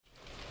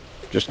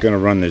Just going to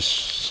run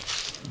this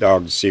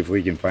dog to see if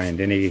we can find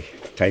any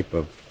type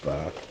of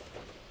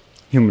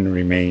human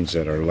remains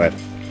that are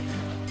left.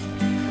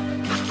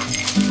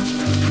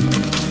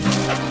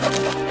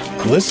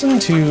 Listen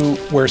to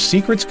Where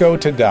Secrets Go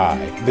to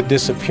Die, The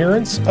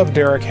Disappearance of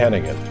Derek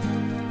Hennigan.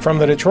 From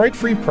the Detroit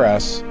Free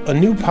Press, a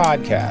new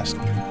podcast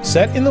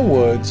set in the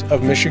woods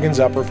of Michigan's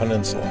Upper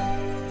Peninsula.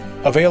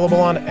 Available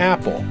on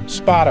Apple,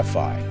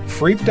 Spotify,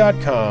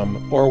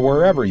 Freep.com, or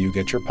wherever you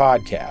get your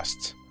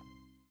podcasts.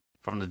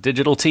 From the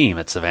digital team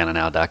at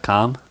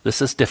SavannahNow.com,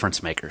 this is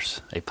Difference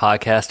Makers, a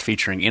podcast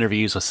featuring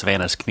interviews with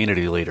Savannah's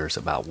community leaders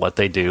about what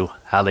they do,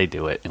 how they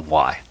do it, and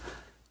why.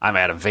 I'm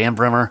Adam Van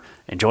Brimmer,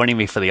 and joining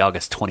me for the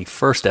August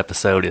 21st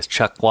episode is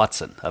Chuck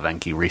Watson of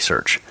Enki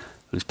Research,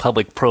 whose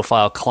public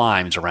profile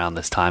climbs around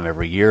this time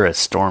every year as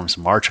storms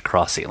march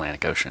across the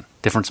Atlantic Ocean.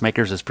 Difference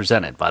Makers is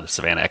presented by the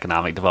Savannah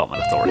Economic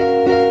Development Authority.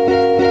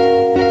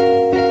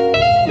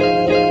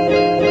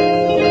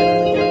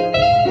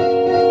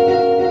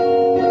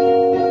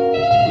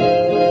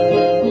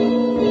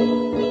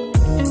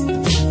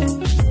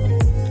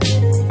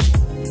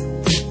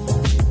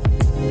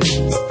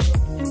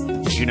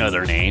 You know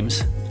their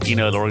names. You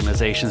know the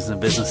organizations and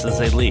businesses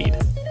they lead.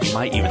 You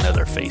might even know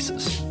their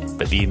faces.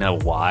 But do you know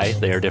why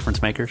they are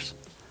difference makers?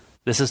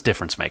 This is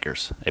Difference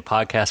Makers, a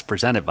podcast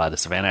presented by the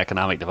Savannah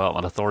Economic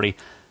Development Authority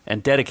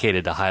and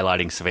dedicated to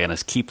highlighting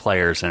Savannah's key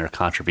players and their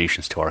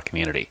contributions to our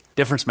community.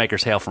 Difference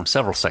makers hail from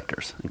several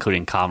sectors,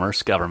 including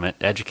commerce, government,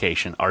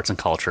 education, arts and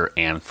culture,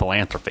 and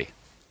philanthropy.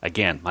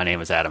 Again, my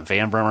name is Adam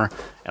Van Brimmer,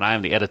 and I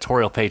am the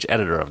editorial page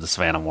editor of the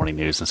Savannah Morning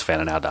News and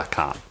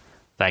SavannahNow.com.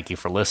 Thank you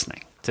for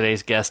listening.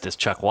 Today's guest is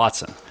Chuck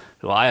Watson,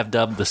 who I have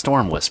dubbed the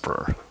Storm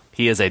Whisperer.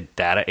 He is a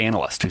data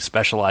analyst who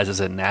specializes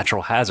in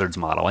natural hazards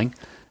modeling,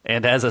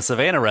 and as a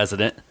Savannah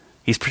resident,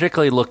 he's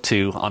particularly looked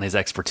to on his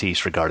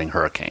expertise regarding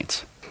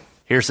hurricanes.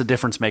 Here's the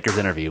Difference Makers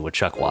interview with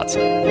Chuck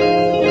Watson.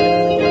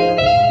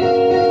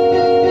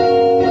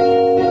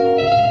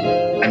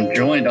 I'm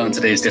joined on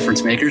today's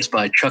Difference Makers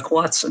by Chuck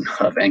Watson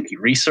of Enki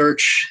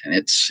Research, and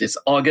it's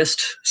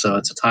August, so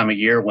it's a time of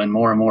year when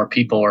more and more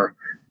people are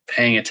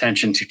paying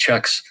attention to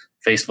Chuck's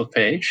Facebook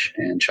page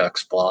and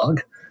Chuck's blog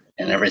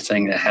and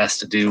everything that has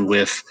to do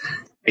with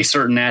a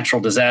certain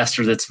natural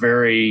disaster that's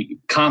very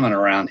common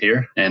around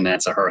here, and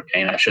that's a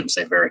hurricane. I shouldn't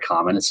say very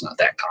common. It's not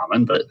that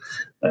common, but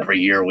every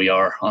year we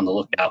are on the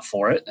lookout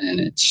for it, and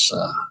it's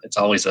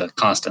always a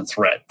constant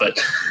threat.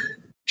 But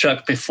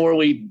Chuck, before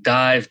we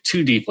dive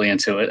too deeply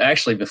into it,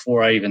 actually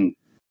before I even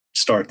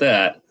start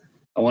that,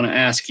 I want to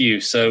ask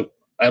you, so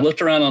I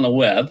looked around on the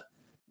web,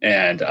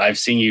 and I've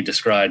seen you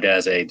described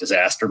as a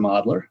disaster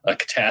modeler, a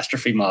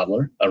catastrophe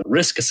modeler, a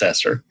risk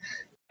assessor,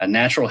 a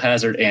natural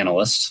hazard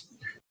analyst.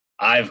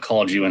 I've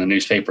called you in a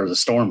newspaper the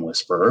Storm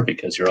Whisperer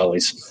because you're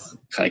always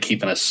kind of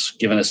giving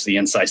us the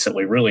insights that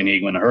we really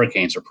need when a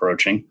hurricane's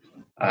approaching.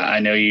 I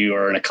know you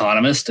are an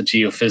economist, a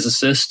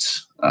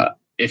geophysicist.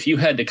 If you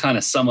had to kind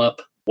of sum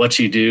up what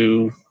you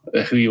do,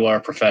 who you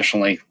are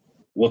professionally,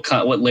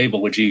 what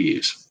label would you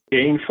use?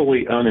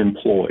 Gainfully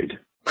unemployed.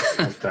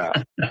 Like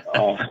that.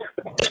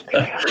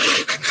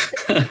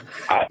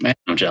 Man,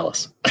 I'm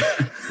jealous.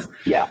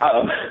 Yeah.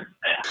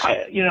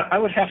 I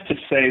would have to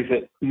say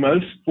that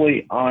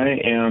mostly I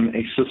am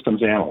a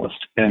systems analyst,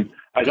 and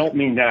I don't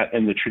mean that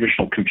in the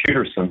traditional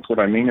computer sense. What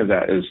I mean of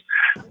that is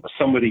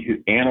somebody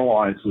who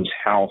analyzes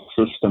how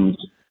systems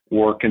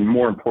work and,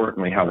 more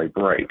importantly, how they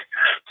break.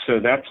 So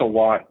that's a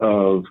lot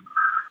of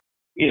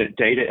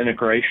data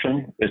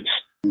integration. It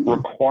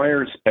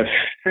requires a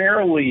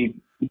fairly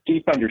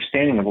deep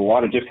understanding of a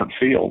lot of different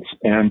fields.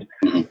 And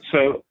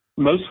so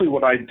mostly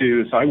what I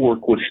do is I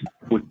work with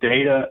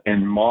data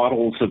and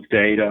models of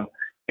data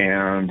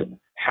and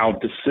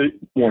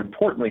more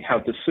importantly, how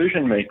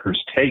decision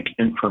makers take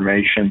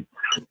information,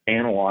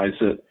 analyze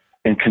it,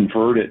 and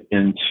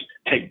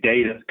take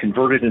data,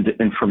 convert it into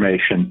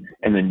information,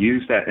 and then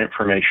use that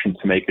information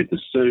to make a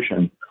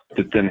decision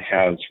that then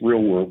has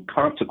real world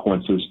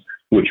consequences,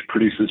 which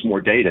produces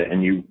more data,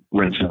 and you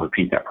rinse and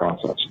repeat that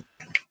process.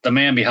 The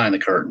man behind the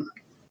curtain.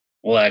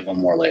 We'll add one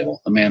more label.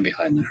 The man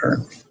behind the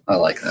curtain. I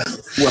like that.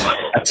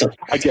 Well,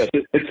 I guess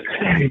it's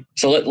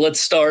so.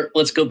 Let's start.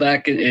 Let's go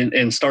back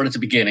and start at the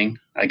beginning.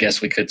 I guess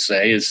we could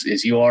say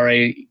is you are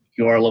a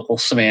local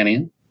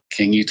Savannian.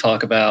 Can you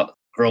talk about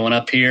growing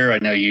up here? I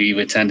know you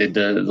attended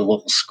the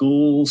local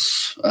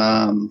schools.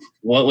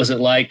 What was it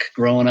like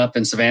growing up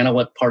in Savannah?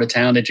 What part of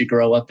town did you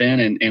grow up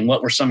in? And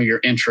what were some of your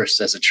interests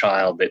as a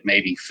child that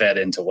maybe fed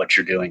into what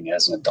you're doing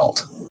as an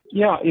adult?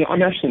 Yeah,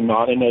 I'm actually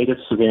not a native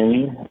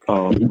Savannian.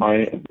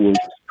 I was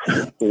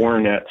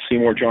born at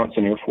Seymour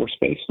Johnson Air Force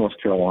Base, North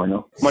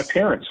Carolina.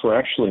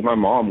 My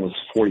mom was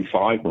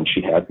 45 when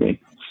she had me.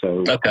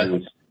 So okay. I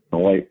was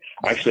late.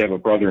 I actually have a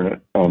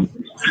brother and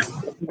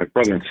my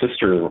brother and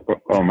sister.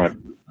 My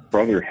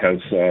brother has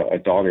a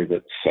daughter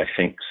that's, I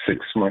think, 6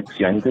 months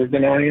younger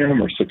than I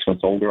am, or 6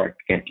 months older. I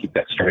can't keep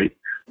that straight.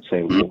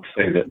 So we'll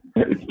say that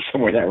it's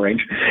somewhere in that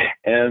range.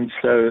 And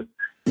so,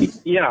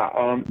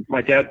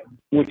 my dad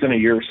within a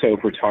year or so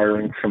of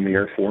retiring from the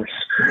Air Force,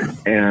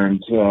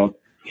 and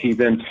he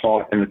then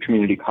taught in the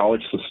community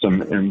college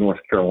system in North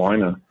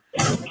Carolina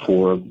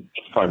for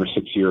 5 or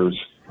 6 years.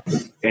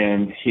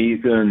 And he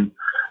then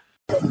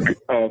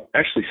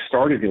actually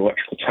started the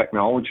electrical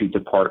technology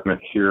department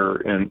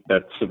here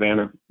at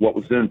Savannah, what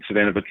was then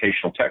Savannah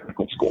Vocational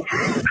Technical School.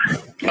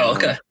 Oh,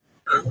 okay.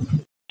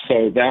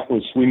 So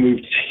we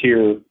moved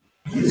here,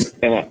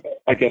 and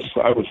I guess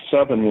I was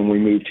 7 when we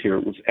moved here.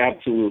 It was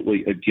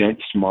absolutely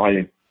against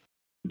my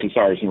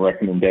desires and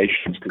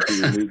recommendations because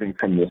we were moving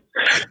from this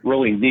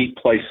really neat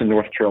place in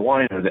North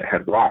Carolina that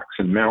had rocks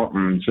and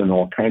mountains and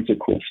all kinds of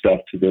cool stuff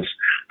to this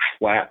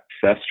flat,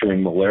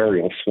 festering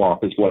malarial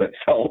swamp is what it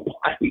felt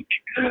like.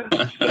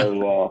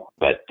 So,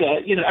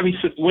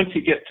 so once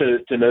you get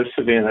to know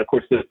Savannah, of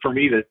course, for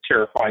me, the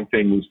terrifying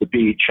thing was the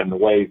beach and the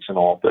waves and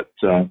all, but,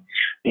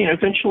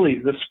 eventually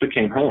this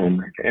became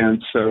home.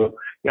 And so,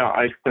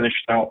 I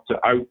finished out,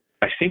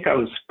 I think I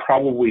was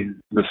probably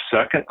the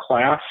second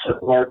class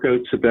at Largo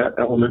Tibet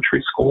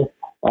Elementary School.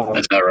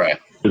 That's not right.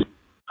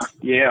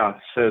 Yeah,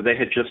 so they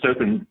had just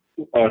opened,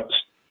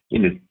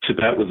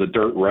 Tibet was a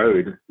dirt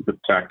road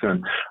back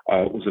then.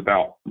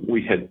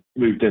 We had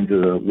moved into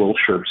the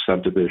Wilshire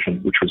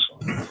subdivision, which was,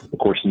 of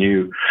course,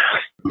 new.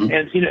 Mm-hmm.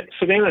 And,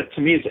 Savannah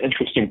to me is an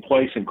interesting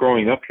place, and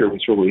growing up here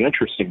was really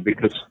interesting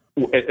because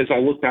as I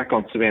look back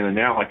on Savannah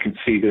now, I can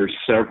see there's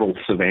several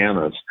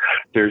Savannahs.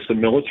 There's the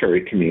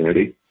military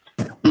community,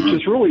 which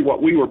is really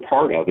what we were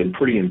part of and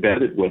pretty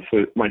embedded with.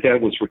 My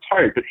dad was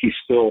retired, but he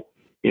still,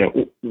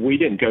 we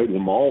didn't go to the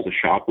mall to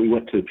shop. We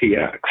went to the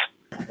PX.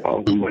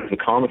 We went to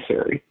the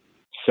commissary.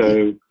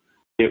 So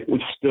it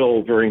was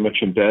still very much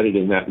embedded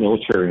in that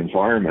military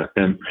environment.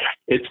 And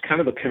it's kind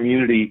of a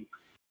community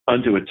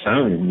unto its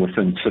own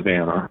within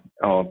Savannah.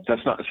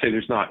 That's not to say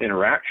there's not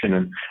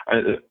interaction.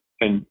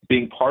 And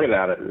being part of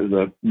that,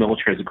 the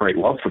military has a great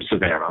love for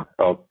Savannah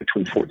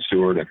between Fort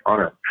Stewart and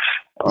Hunter.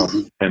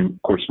 And,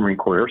 of course, Marine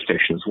Corps Air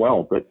Station as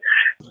well. But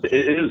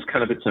it is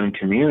kind of its own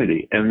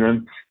community. And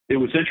then it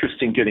was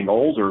interesting getting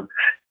older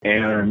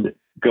and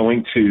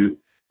going to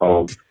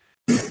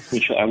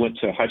I went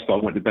to high school.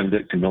 I went to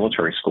Benedictine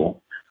Military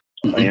School.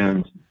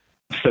 And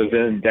so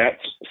then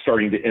that's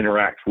starting to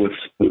interact with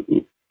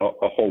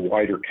a whole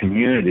wider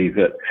community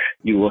that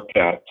you look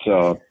at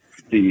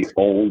the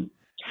old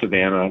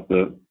Savannah,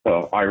 the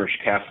Irish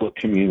Catholic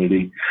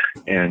community,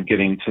 and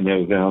getting to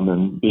know them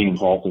and being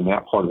involved in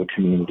that part of the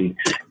community.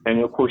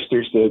 And, of course,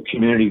 there's the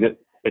community that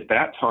at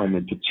that time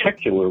in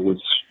particular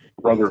was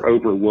rather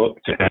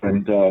overlooked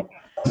and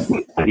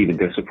I'd even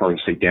go so far as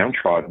to say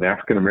downtrodden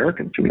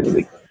African-American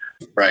community.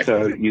 Right.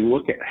 So you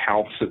look at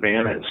how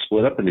Savannah is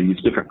split up into these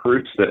different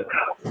groups that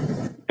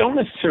don't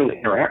necessarily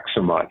interact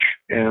so much.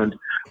 And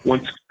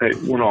once I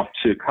went off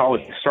to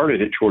college, I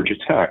started at Georgia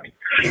Tech.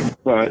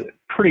 But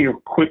pretty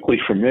quickly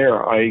from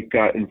there, I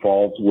got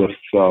involved with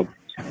a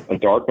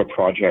DARPA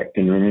project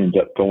and then ended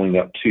up going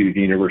up to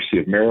the University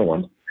of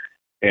Maryland.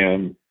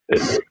 And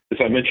as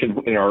I mentioned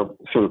in our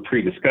sort of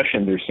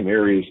pre-discussion, there's some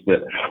areas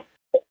that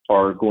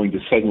are going to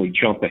suddenly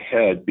jump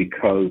ahead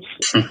because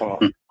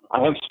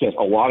I've spent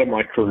a lot of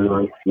my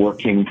career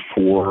working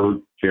for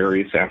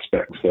various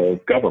aspects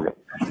of government.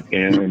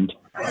 And,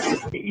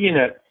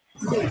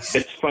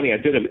 it's funny, I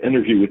did an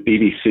interview with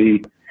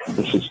BBC,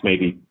 this was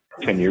maybe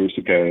 10 years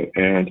ago,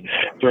 and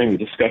during the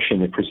discussion,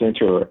 the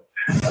presenter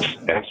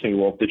asked me,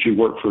 well, did you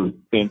work for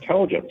the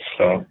intelligence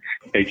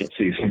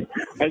agencies? And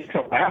I just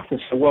kind of laughed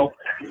and said, well,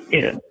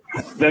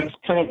 that's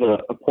kind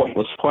of a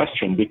pointless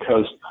question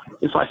because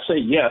if I say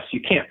yes, you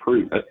can't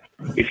prove it.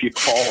 If you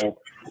call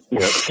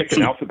pick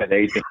an alphabet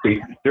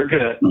agency, they're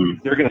gonna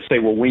say,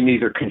 well, we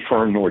neither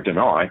confirm nor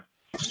deny.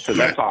 So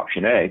that's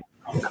option A.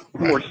 Of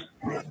course,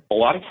 a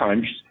lot of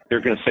times they're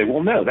going to say,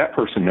 well, no, that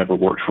person never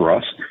worked for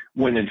us,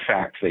 when in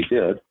fact they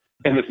did.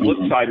 And the flip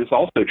side is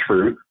also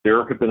true.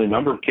 There have been a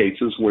number of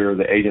cases where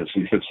the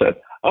agencies have said,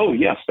 oh,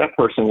 yes, that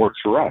person works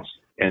for us,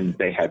 and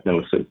they had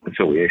no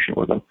affiliation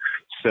with them.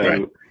 So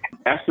right.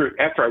 After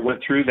I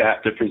went through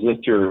that, the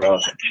presenter,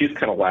 she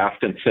kind of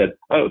laughed and said,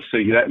 oh, so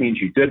that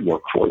means you did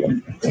work for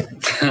them.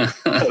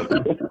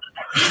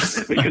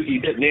 Because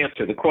you didn't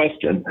answer the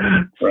question.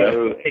 Right.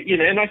 So,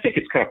 and I think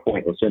it's kind of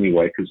pointless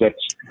anyway, because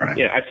that's,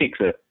 right. I think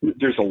that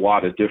there's a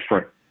lot of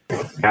different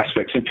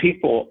aspects, and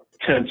people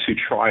tend to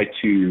try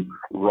to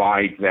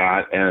ride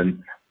that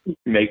and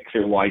make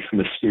their life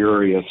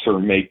mysterious or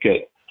make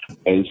it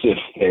as if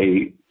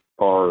they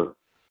are,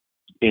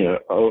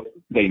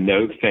 they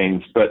know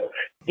things. But,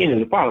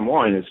 the bottom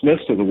line is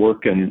most of the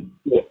work in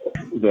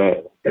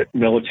the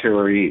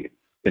military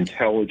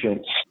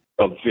intelligence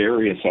of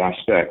various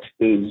aspects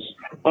is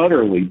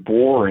utterly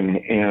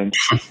boring. And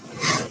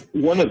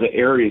one of the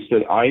areas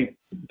that I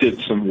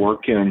did some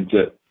work in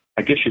that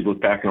I guess you'd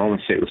look back and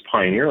almost say it was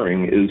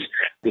pioneering is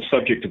the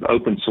subject of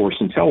open source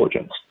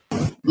intelligence.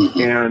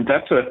 And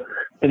that's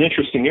an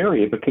interesting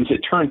area because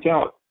it turns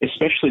out,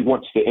 especially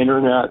once the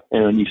internet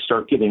and you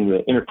start getting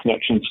the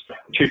interconnections,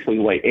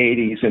 particularly late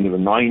 80s into the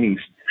 90s,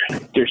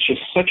 there's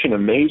just such an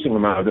amazing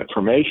amount of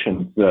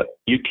information that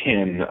you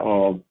can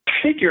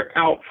figure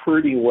out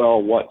pretty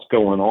well what's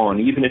going on,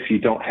 even if you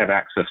don't have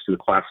access to the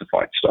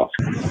classified stuff.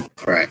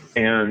 Right.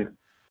 And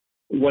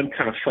one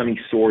kind of funny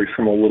story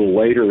from a little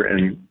later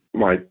in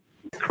my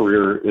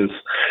career is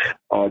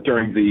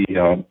during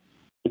the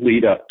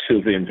lead up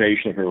to the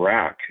invasion of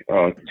Iraq,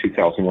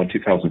 2001,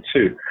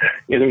 2002,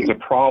 there was a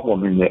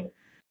problem in that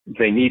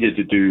we needed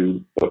to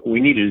do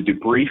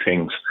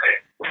briefings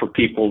for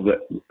people that,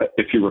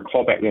 if you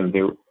recall back then,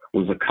 there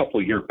was a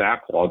couple-year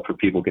backlog for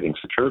people getting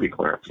security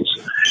clearances.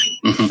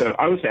 Mm-hmm. So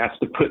I was asked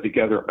to put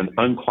together an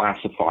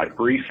unclassified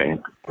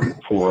briefing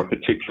for a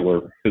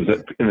particular,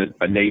 in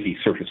a Navy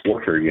surface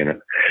warfare unit.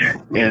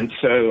 And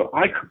so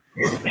I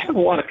have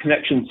a lot of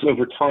connections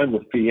over time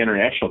with the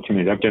international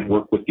community. I've done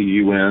work with the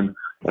UN,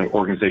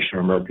 Organization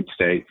of American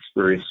States,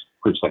 various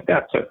groups like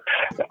that. So,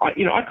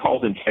 I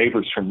called in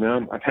favors from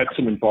them. I've had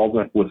some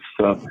involvement with,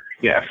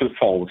 after the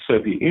fall of the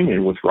Soviet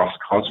Union, with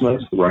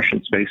Roscosmos, the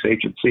Russian space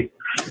agency.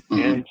 Mm-hmm.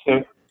 And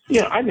so,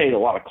 I made a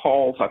lot of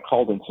calls. I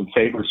called in some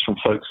favors from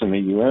folks in the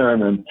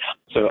UN. And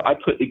so I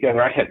put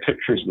together, I had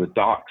pictures of the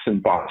docks in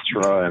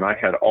Basra, and I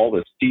had all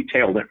this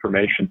detailed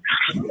information.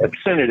 I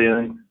sent it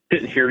in,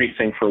 didn't hear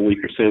anything for a week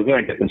or so. Then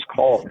I get this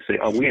call and say,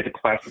 we had to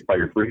classify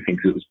your briefing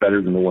because it was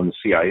better than the one the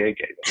CIA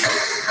gave us.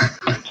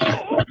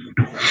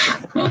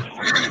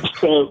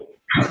 So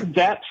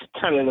that's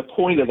kind of the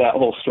point of that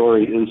whole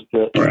story, is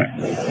that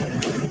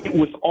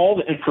with all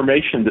the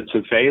information that's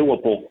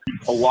available,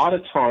 a lot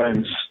of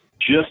times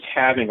just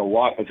having a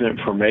lot of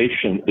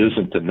information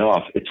isn't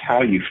enough. It's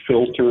how you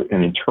filter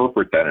and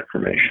interpret that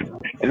information.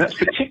 And that's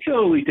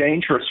particularly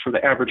dangerous for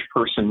the average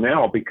person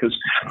now, because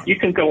you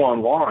can go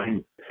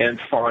online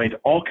and find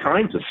all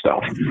kinds of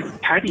stuff.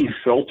 How do you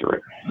filter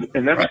it?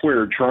 And that's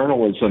where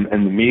journalism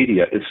and the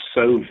media is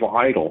so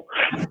vital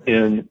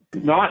in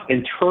not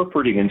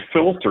interpreting and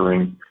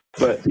filtering,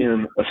 but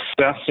in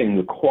assessing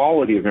the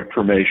quality of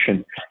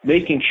information,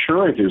 making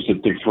sure there's a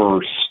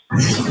diverse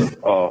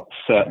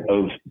set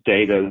of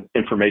data,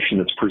 information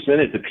that's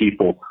presented to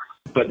people,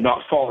 but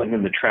not falling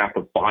in the trap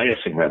of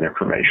biasing that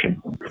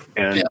information.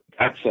 And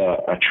that's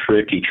a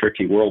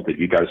tricky world that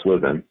you guys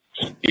live in.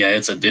 Yeah,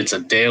 it's a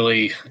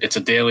daily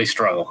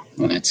struggle,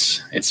 and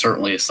it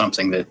certainly is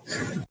something that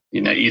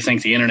you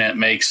think the internet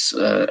makes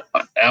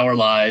our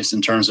lives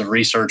in terms of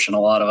research and a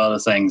lot of other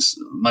things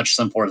much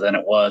simpler than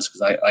it was,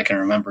 because I can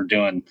remember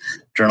doing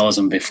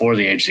journalism before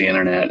the age of the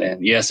internet,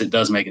 and yes, it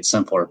does make it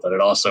simpler, but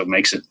it also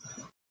makes it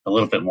a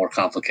little bit more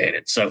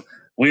complicated. So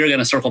we are going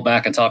to circle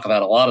back and talk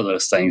about a lot of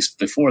those things.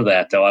 Before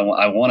that, though,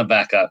 I want to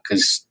back up,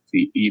 because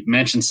you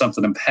mentioned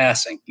something in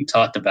passing. You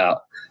talked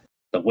about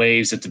the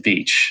waves at the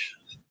beach.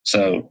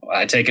 So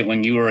I take it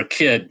when you were a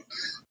kid,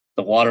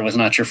 the water was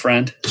not your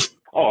friend?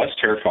 Oh, I was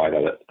terrified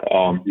of it.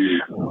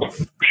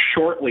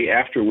 Shortly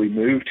after we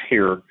moved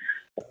here,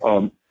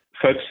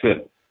 folks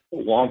that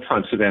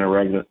longtime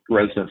Savannah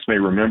residents may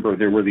remember,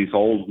 there were these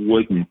old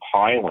wooden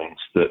pilings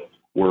that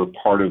were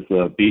part of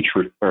the beach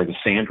or the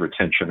sand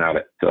retention out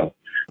at,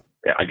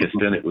 I guess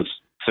then it was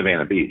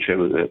Savannah Beach. It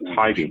was at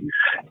Hy-Vee.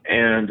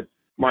 And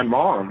my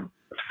mom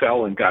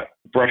fell and got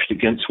brushed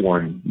against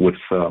one with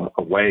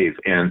a wave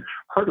and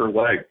hurt her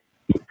leg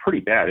pretty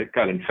bad. It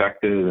got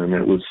infected, and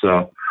it was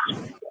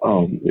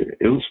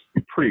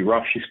pretty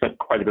rough. She spent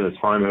quite a bit of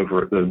time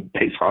over at the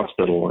Pace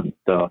Hospital and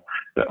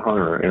at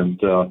Hunter, and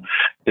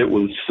it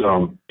was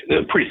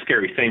a pretty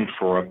scary thing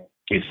for a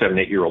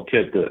 7-8-year-old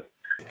kid to,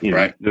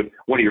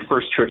 one of your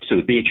first trips to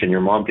the beach, and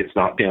your mom gets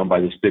knocked down by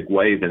this big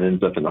wave and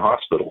ends up in the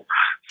hospital.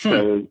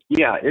 So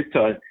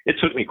it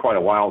took me quite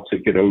a while to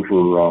get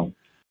over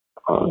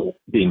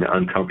being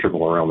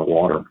uncomfortable around the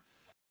water.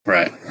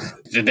 Right.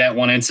 Did that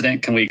one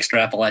incident, can we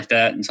extrapolate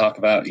that and talk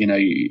about, you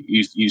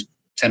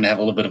tend to have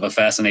a little bit of a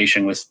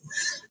fascination with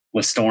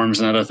storms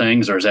and other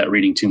things, or is that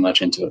reading too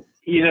much into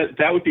it?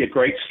 That would be a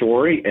great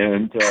story,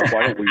 and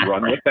why don't we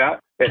run with that?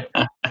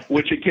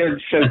 Which again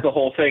shows the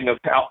whole thing of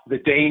how the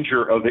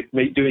danger of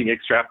doing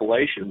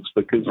extrapolations,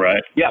 because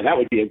that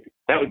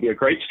would be a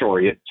great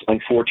story. It's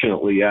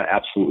unfortunately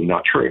absolutely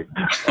not true.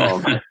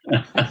 I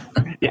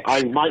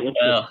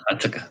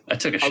took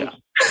a shot.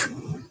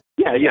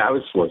 I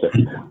was worth it.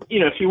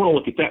 If you want to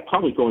look at that,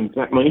 probably going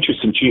back, my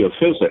interest in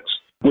geophysics,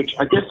 which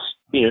I guess,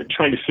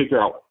 trying to figure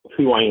out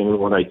who I am and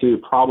what I do,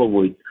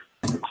 probably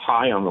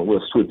high on the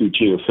list would be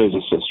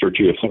geophysicist or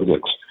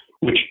geophysics,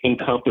 which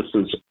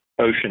encompasses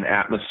ocean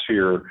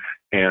atmosphere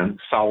and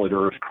solid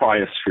earth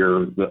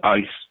cryosphere, the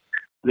ice,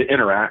 the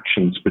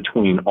interactions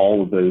between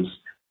all of those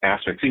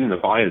aspects. Even the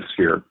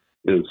biosphere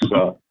is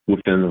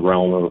within the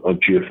realm of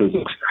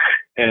geophysics.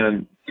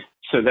 And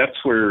so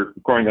that's where,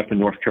 growing up in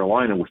North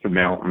Carolina with the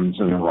mountains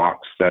and the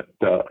rocks,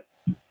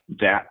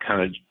 that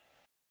kind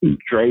of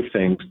drove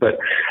things. But,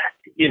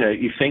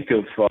 you think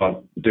of,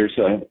 there's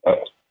a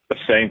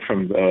saying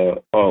from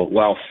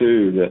Lao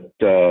Tzu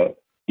that,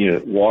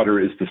 water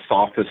is the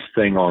softest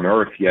thing on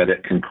earth, yet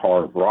it can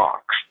carve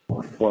rocks.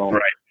 Well,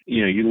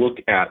 you look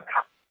at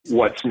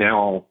what's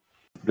now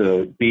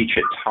the beach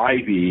at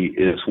Hy-Vee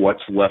is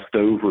what's left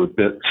over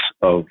bits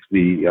of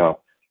the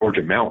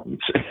Georgia mountains,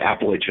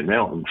 Appalachian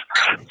mountains.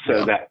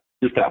 So that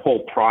just that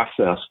whole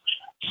process.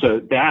 So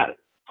that,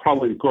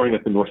 probably growing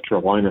up in North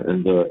Carolina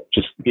and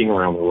just being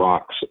around the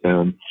rocks.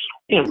 And,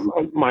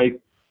 my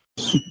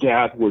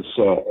dad was,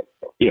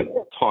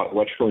 taught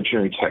electrical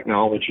engineering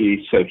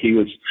technology. So he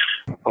was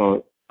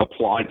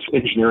applied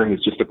engineering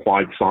is just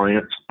applied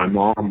science. My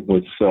mom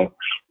was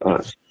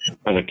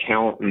an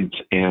accountant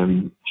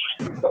and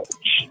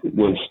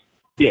was,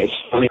 it's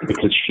funny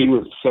because she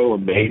was so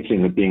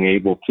amazing at being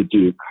able to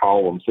do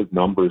columns of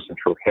numbers in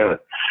her head.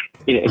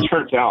 It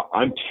turns out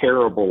I'm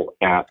terrible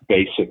at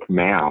basic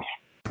math.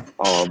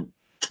 I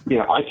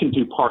can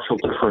do partial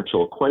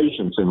differential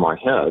equations in my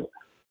head,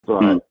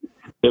 but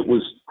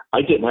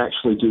I didn't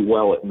actually do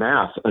well at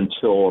math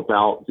until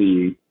about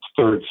the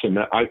third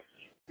semester. I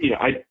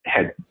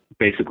had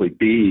basically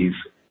B's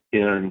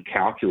in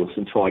calculus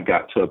until I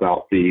got to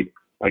about the,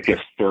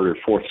 third or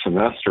fourth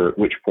semester, at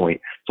which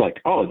point it's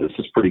like, oh, this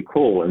is pretty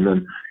cool. And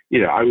then,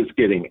 I was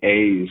getting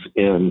A's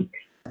in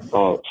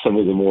some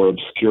of the more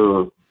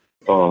obscure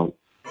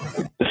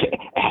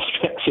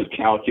aspects of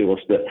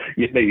calculus that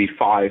maybe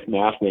 5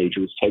 math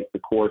majors take the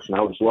course, and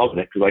I was loving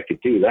it because I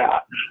could do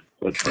that.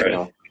 But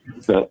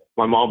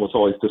my mom was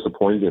always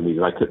disappointed in me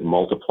that I couldn't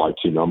multiply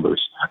 2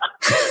 numbers.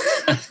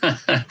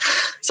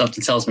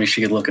 Something tells me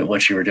she could look at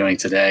what you were doing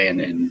today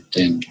and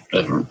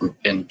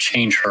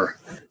change her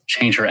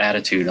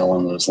attitude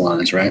along those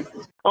lines, right?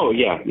 Oh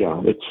yeah.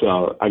 It's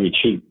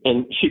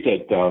she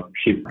did.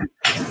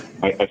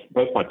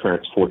 Both my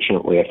parents,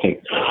 fortunately, I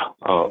think,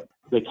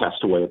 they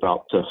passed away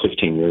about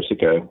 15 years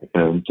ago,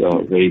 and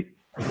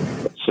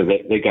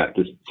they got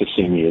to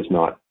see me as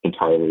not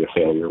entirely a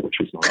failure, which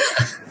was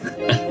nice.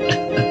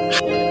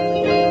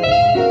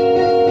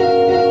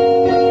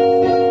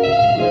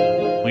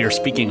 We are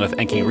speaking with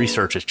Enki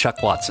Research's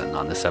Chuck Watson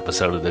on this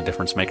episode of the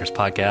Difference Makers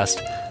podcast.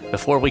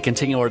 Before we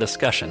continue our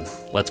discussion,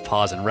 let's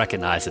pause and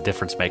recognize the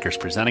Difference Makers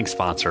presenting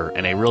sponsor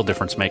and a real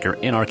difference maker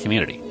in our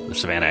community, the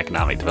Savannah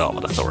Economic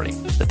Development Authority.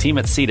 The team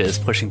at SETA is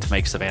pushing to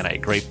make Savannah a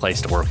great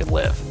place to work and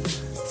live.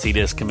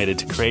 SETA is committed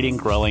to creating,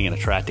 growing, and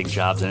attracting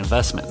jobs and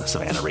investment in the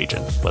Savannah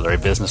region. Whether a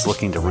business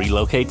looking to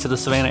relocate to the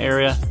Savannah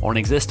area or an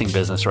existing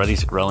business ready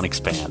to grow and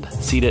expand,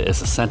 SETA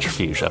is a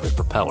centrifuge of a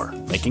propeller,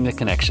 making the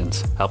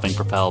connections, helping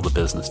propel the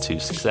business to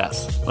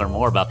success. Learn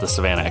more about the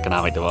Savannah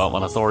Economic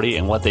Development Authority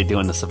and what they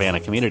do in the Savannah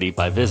community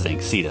by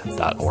visiting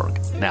SETA.org.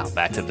 Now,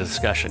 back to the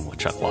discussion with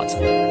Chuck Watson.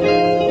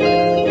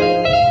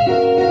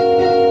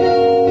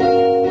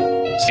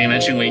 So you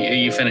mentioned when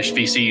you finished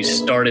BC, you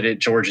started at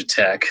Georgia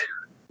Tech.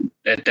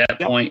 At that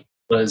point,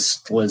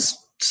 was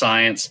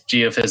science,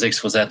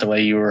 geophysics, was that the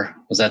way you were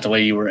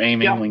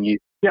aiming when you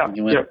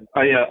went?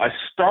 Yeah. I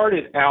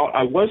started out,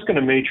 I was going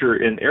to major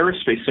in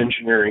aerospace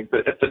engineering,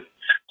 but at the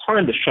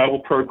time the shuttle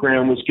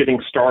program was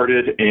getting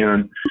started,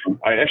 and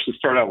I actually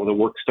started out with a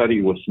work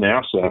study with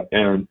NASA,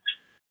 and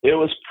it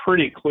was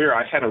pretty clear.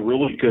 I had a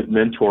really good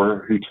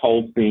mentor who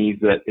told me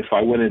that if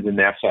I went into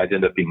NASA, I'd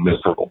end up being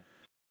miserable,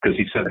 because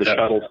he said the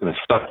shuttle's going to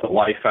suck the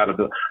life out of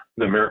the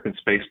American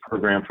space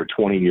program for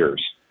 20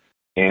 years.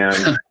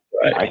 And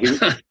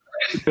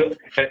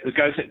the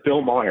guy's at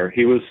Bill Meyer.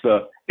 He was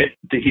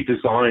he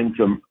designed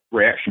the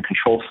reaction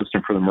control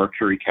system for the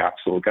Mercury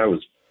capsule. The guy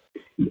was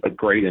a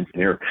great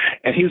engineer,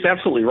 and he was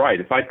absolutely right.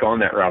 If I'd gone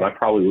that route, I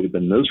probably would have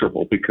been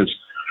miserable because,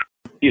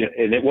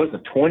 and it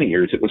wasn't 20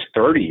 years; it was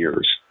 30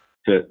 years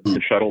that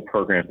the shuttle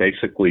program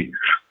basically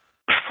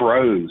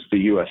froze the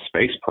U.S.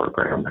 space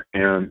program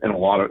and a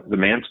lot of the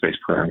manned space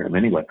program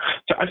anyway.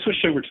 So I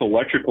switched over to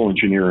electrical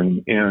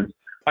engineering, and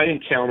I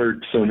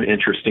encountered some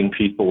interesting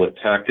people at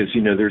Tech. As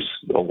you know, there's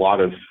a lot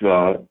of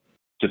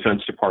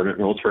Defense Department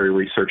military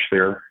research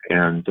there,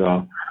 and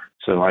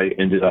so I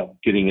ended up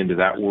getting into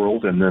that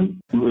world and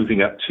then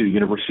moving up to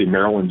University of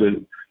Maryland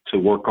to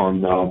work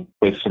on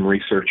with some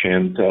research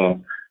and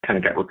kind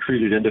of got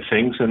recruited into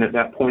things. And at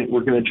that point,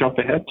 we're going to jump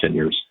ahead 10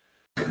 years.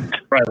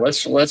 Right.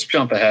 Let's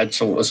jump ahead.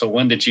 So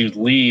when did you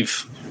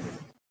leave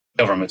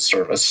government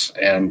service,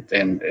 and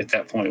at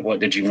that point, what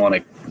did you want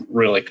to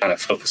really kind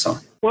of focus on?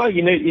 Well,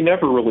 you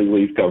never really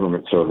leave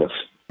government service.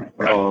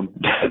 Right.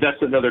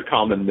 That's another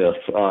common myth,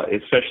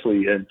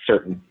 especially in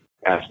certain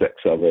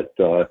aspects of it.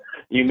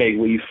 You may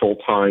leave full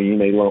time, you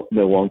may no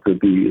longer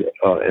be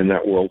in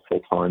that world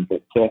full time.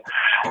 But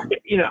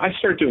I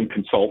started doing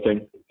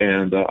consulting,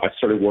 and I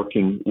started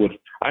working with.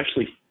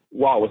 Actually,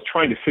 while I was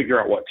trying to figure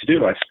out what to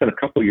do, I spent a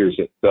couple of years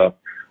at.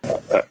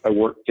 I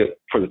worked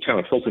for the town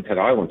of Hilton Head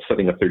Island,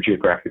 setting up their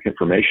geographic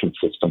information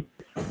system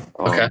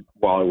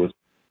while I was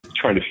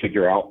trying to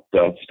figure out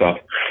stuff.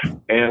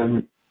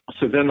 And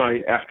so then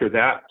after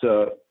that,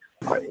 I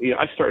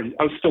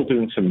was still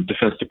doing some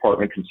Defense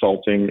Department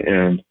consulting,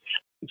 and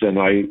then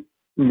I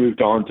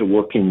moved on to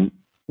working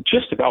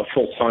just about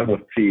full time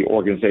with the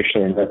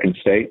Organization of the American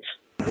States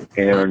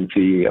and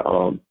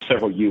the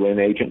several UN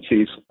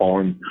agencies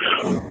on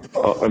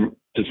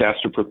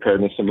disaster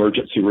preparedness,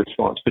 emergency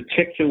response,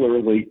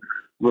 particularly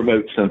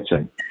remote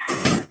sensing,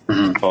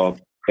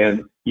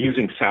 and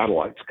using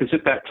satellites. Because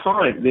at that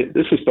time,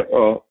 this is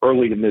the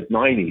early to mid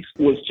 90s,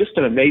 was just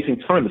an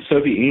amazing time. The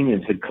Soviet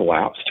Union had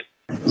collapsed.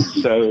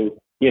 So,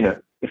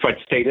 if I'd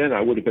stayed in,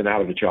 I would have been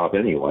out of a job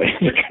anyway.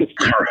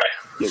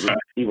 Because the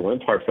evil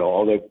empire fell,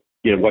 although,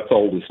 what's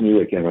old is new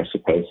again, I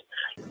suppose.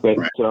 But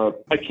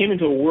I came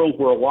into a world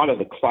where a lot of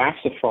the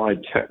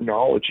classified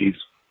technologies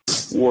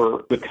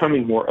were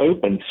becoming more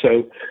open.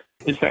 So,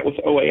 in fact, with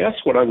OAS,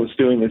 what I was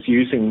doing is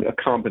using a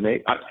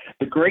combination.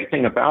 The great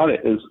thing about it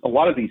is a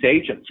lot of these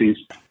agencies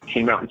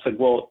came out and said,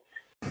 well,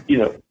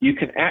 you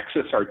can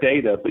access our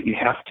data, but you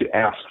have to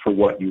ask for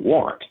what you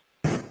want.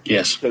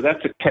 Yes. So that's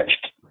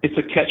it's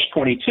a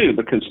catch-22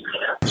 because,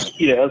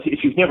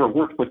 if you've never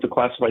worked with the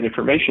classified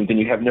information, then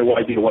you have no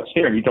idea what's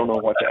there and you don't know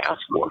what to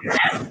ask for.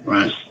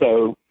 Right.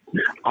 So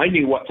I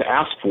knew what to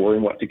ask for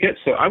and what to get.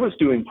 So I was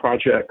doing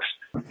projects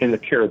in the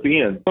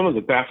Caribbean. Some of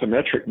the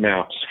bathymetric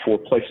maps for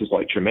places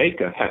like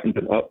Jamaica hadn't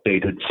been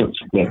updated since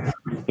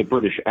the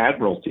British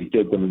Admiralty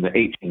did them in the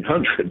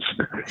 1800s.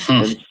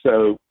 And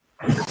so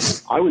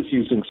I was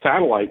using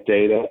satellite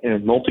data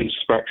and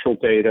multispectral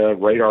data,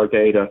 radar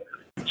data,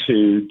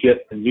 to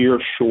get near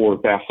shore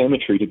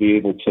bathymetry to be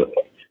able to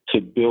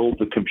build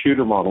the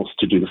computer models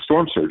to do the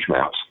storm surge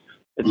maps.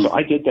 And so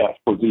I did that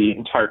for the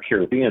entire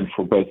Caribbean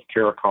for both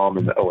CARICOM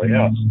and the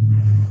OAS.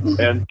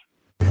 And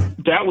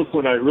that was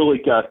when I really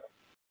got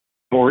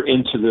more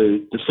into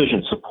the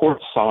decision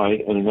support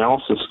side and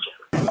analysis.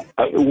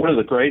 One of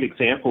the great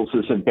examples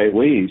is in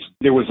Belize.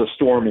 There was a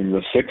storm in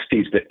the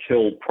 60s that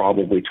killed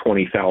probably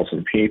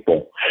 20,000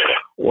 people.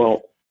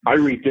 Well, I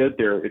redid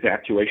their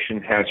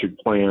evacuation hazard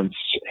plans,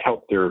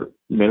 helped their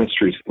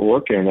ministries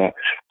work on that.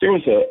 There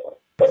was a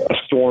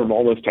storm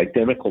almost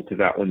identical to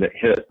that one that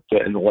hit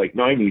in the late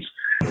 90s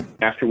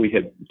after we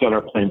had done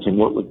our plans and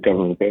worked with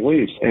government of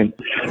Belize. And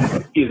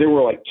there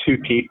were like two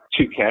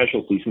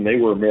casualties, and they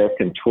were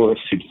American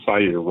tourists who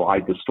decided to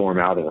ride the storm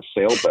out in a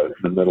sailboat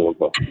in the middle of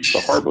the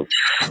harbor.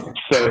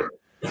 So,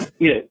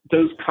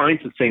 those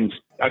kinds of things,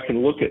 I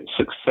can look at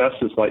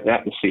successes like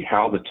that and see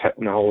how the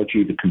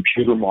technology, the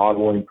computer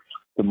modeling,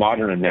 the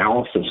modern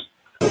analysis,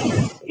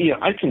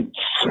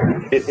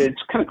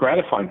 it's kind of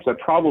gratifying because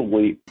I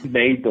probably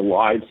made the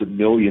lives of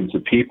millions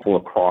of people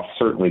across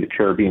certainly the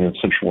Caribbean and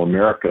Central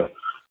America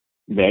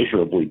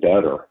measurably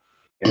better.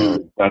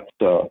 And that's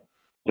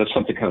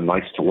something kind of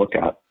nice to look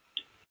at.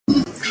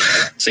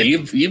 So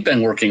you've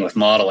been working with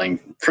modeling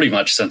pretty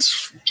much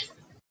since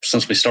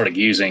we started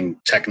using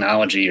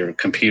technology or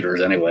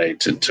computers anyway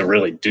to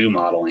really do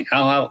modeling.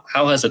 How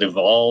has it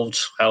evolved?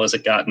 How has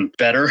it gotten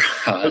better?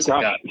 How has it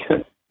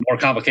gotten more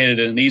complicated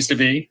than it needs to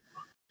be?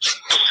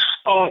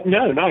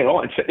 No, not at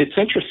all. It's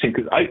interesting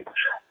because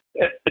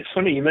it's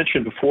funny you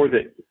mentioned before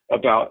that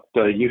about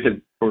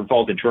you were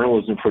involved in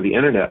journalism for the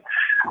internet.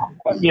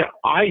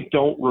 I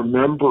don't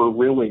remember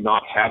really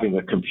not having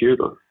a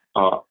computer.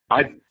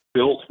 I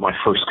built my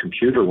first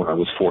computer when I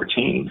was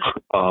 14.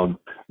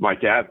 My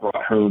dad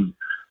brought home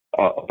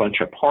a bunch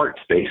of parts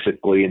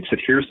basically and said,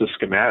 "Here's the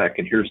schematic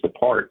and here's the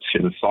parts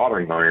in the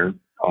soldering iron.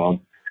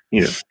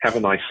 Have a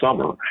nice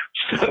summer."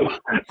 So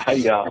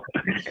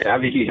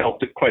he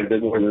helped it quite a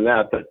bit more than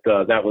that,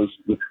 but that was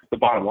the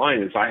bottom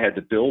line is I had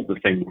to build the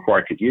thing before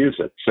I could use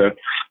it. So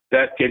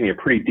that gave me a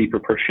pretty deep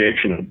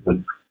appreciation of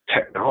the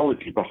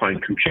technology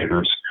behind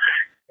computers.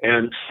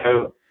 And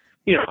so,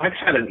 I've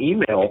had an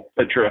email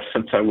address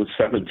since I was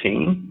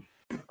 17,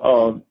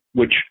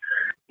 which,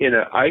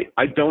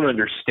 I don't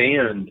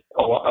understand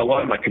a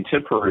lot of my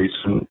contemporaries.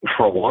 And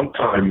for a long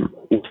time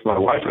with my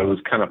wife, I was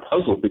kind of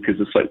puzzled because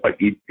it's like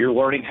you're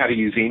learning how to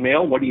use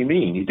email. What do you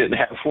mean? You didn't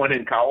have one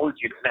in college?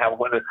 You didn't have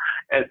one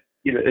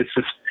it's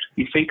just,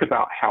 you think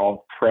about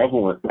how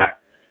prevalent that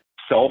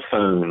cell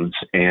phones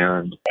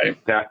and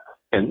that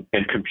and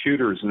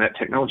computers and that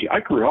technology.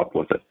 I grew up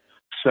with it.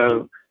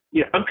 So,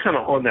 I'm kind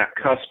of on that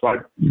cusp.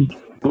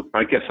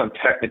 I guess I'm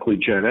technically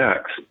Gen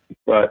X,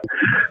 but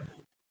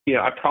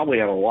I probably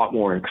have a lot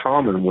more in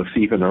common with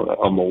even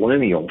a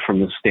millennial from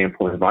the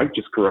standpoint of I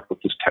just grew up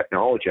with this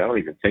technology. I don't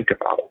even think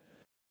about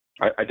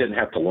it. I didn't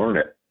have to learn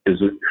it.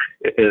 Is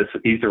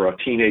either a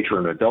teenager or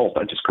an adult.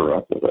 I just grew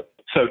up with it.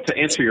 So to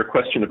answer your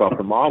question about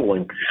the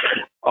modeling,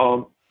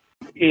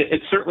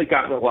 it's certainly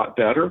gotten a lot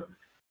better.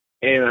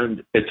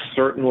 And it's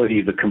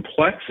certainly the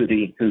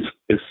complexity is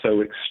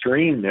so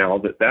extreme now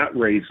that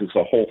raises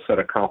a whole set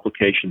of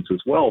complications as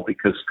well.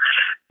 Because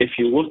if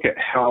you look at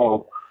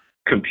how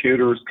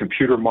computer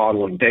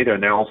modeling, data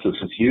analysis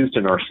is used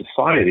in our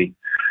society,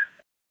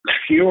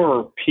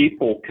 fewer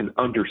people can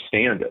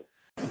understand it.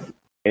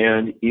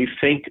 And you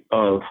think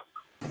of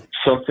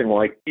something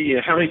like,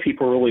 how many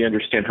people really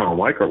understand how a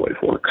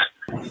microwave works?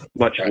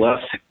 Much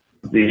less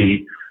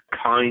the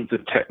kinds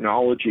of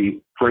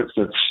technology. For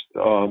instance,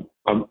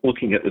 I'm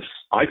looking at this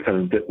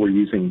iPhone that we're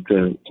using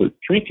to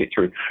communicate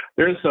through.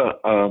 There's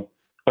a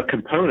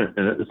component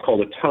in it that's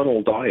called a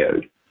tunnel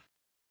diode.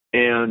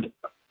 And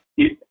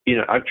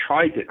I've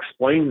tried to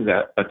explain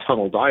a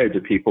tunnel diode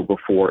to people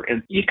before,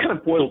 and you kind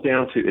of boil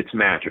down to it's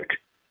magic.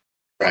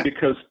 Right.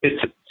 Because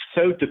it's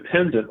so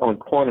dependent on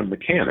quantum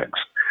mechanics.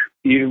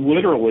 You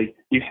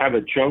have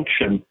a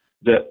junction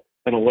that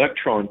an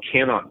electron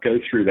cannot go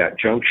through that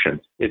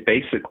junction. It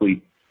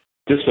basically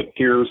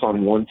disappears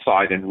on one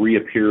side and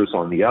reappears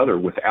on the other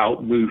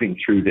without moving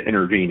through the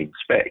intervening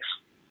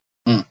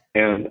space.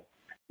 And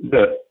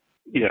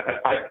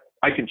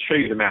I can show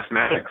you the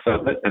mathematics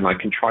of it, and I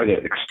can try to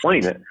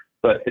explain it.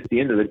 But at the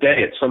end of the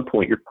day, at some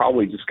point, you're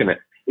probably just going to,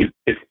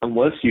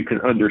 unless you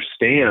can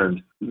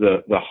understand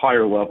the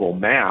higher level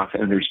math,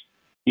 and there's,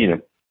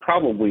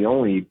 probably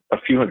only a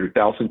few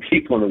 100,000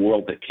 people in the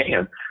world that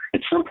can, at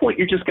some point,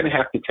 you're just going to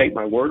have to take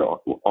my word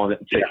on it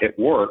and say it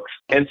works.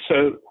 And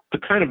so the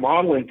kind of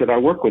modeling that I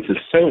work with is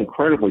so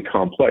incredibly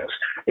complex.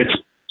 It's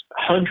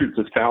hundreds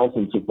of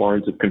thousands of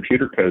lines of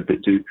computer code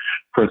that do,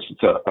 for instance,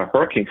 a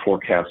hurricane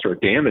forecast or a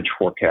damage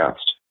forecast.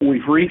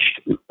 We've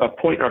reached a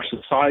point in our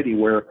society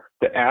where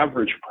the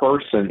average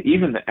person,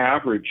 even the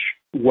average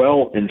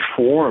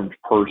well-informed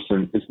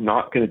person, is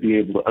not going to be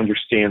able to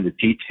understand the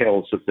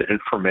details of the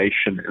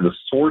information and the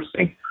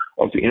sourcing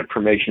of the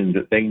information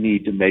that they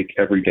need to make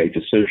everyday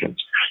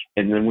decisions.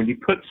 And then when you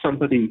put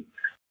somebody,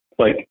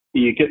 like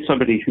you get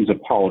somebody who's a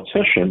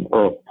politician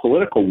or a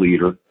political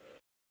leader,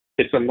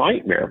 it's a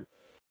nightmare.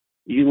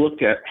 You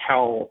look at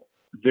how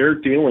they're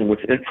dealing with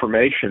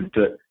information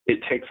that it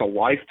takes a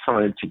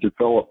lifetime to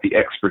develop the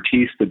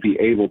expertise to be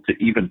able to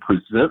even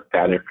present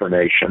that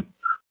information,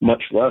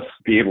 much less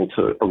be able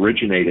to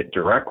originate it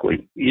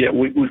directly.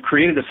 We've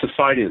created a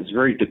society that's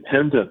very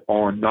dependent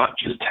on not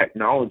just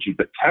technology,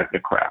 but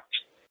technocrats.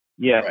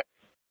 Yet, right.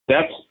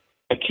 That's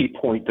a key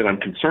point that I'm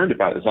concerned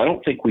about, is I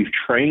don't think we've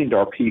trained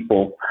our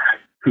people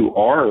who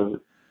are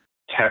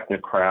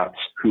technocrats,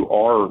 who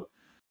are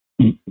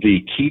the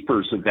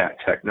keepers of that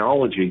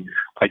technology.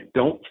 I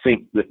don't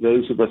think that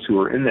those of us who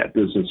are in that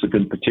business have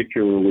been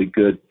particularly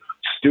good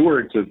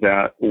stewards of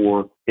that,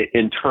 or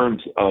in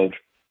terms of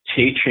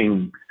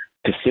teaching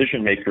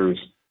decision makers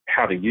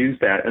how to use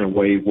that in a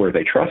way where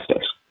they trust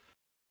us.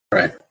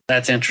 Right.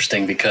 That's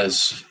interesting,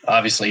 because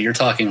obviously you're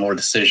talking more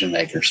decision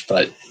makers,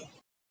 but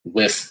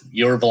with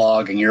your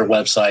blog and your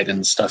website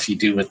and the stuff you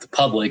do with the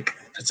public,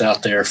 it's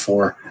out there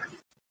for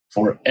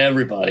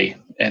everybody.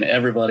 And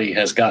everybody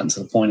has gotten to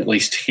the point, at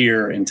least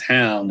here in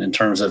town, in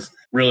terms of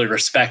really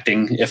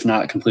respecting, if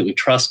not completely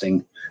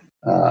trusting,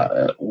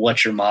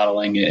 what you're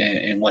modeling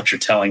and what you're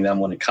telling them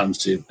when it comes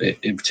to,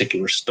 in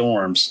particular,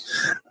 storms.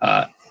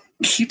 Can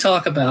you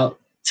talk about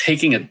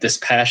taking a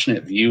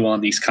dispassionate view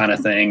on these kind of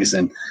things,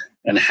 and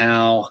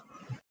how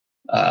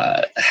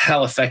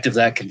effective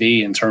that could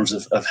be in terms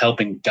of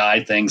helping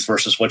guide things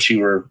versus what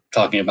you were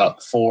talking about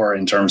before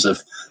in terms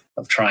of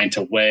trying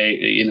to weigh,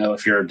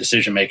 if you're a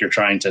decision maker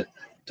trying to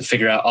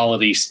figure out all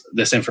of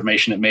this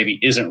information that maybe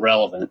isn't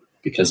relevant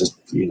because it's,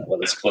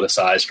 whether it's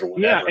politicized or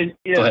whatever.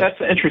 Yeah, that's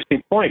an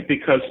interesting point,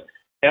 because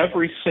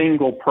every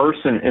single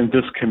person in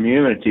this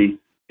community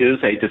is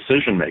a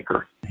decision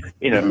maker.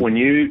 When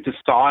you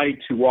decide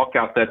to walk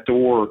out that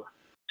door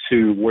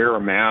to wear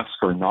a mask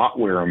or not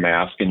wear a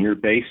mask, and you're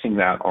basing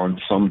that on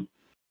something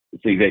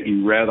that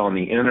you read on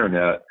the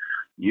internet,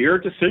 you're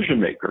a decision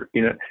maker.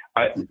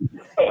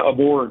 A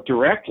more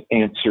direct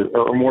answer,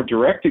 or a more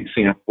direct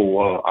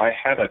example,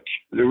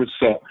 there was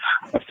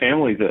a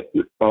family that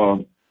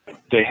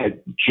they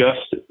had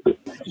just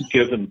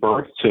given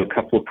birth to a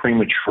couple of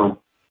premature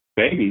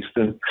babies,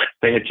 and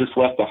they had just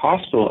left the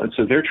hospital, and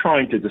so they're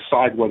trying to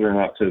decide whether or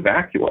not to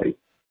evacuate.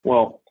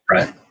 Well,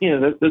 right.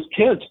 Those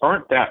kids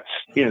aren't that,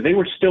 they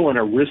were still in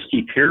a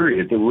risky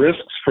period. The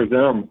risks for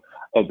them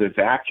of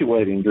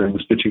evacuating during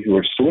this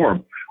particular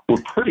storm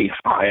were pretty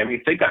high. I mean,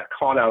 if they got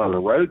caught out on the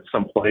road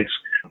someplace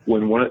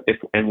when one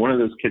of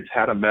those kids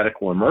had a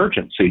medical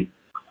emergency,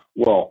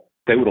 well,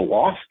 they would have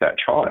lost that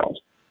child.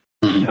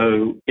 Mm-hmm.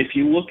 So if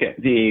you look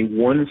at the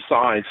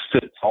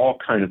one-size-fits-all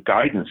kind of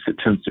guidance that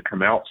tends to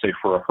come out, say,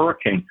 for a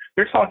hurricane,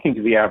 they're talking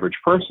to the average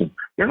person.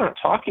 They're not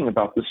talking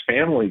about this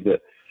family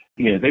that,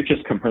 they've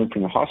just come home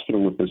from the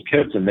hospital with those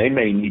kids, and they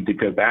may need to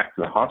go back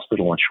to the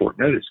hospital on short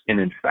notice.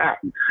 And in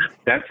fact,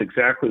 that's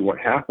exactly what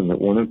happened.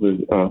 That one of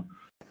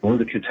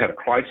the kids had a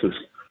crisis,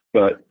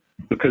 but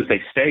because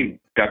they stayed,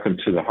 got them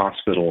to the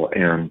hospital,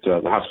 and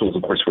the hospitals,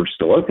 of course, were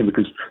still open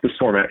because the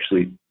storm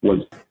actually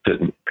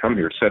didn't come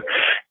here. So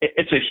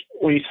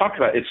when you talk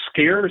about it, it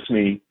scares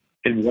me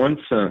in one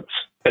sense.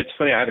 It's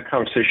funny. I had a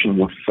conversation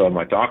with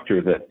my doctor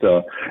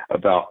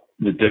about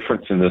the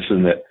difference in this,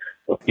 and that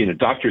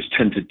doctors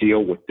tend to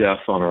deal with death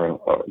on a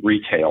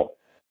retail.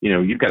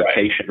 You've got a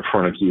patient in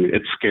front of you.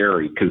 It's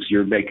scary because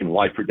you're making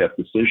life or death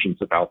decisions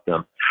about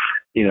them.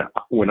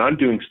 When I'm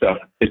doing stuff,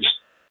 it's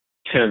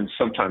tens,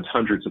 sometimes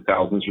hundreds of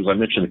thousands. As I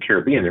mentioned, the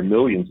Caribbean, there are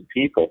millions of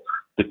people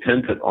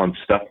dependent on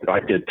stuff that I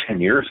did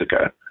 10 years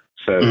ago.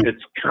 So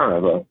it's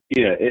kind of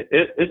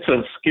it's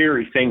a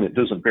scary thing that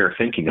doesn't bear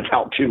thinking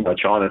about too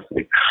much,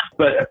 honestly.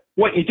 But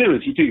what you do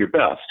is you do your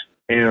best,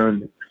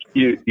 and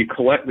you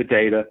collect the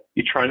data.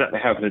 You try not to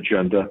have an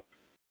agenda.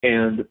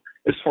 And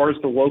as far as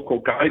the local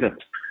guidance,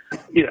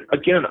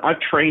 again, I've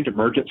trained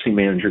emergency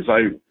managers.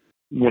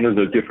 One of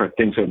the different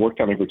things I've worked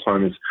on over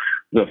time is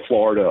the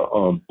Florida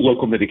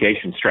local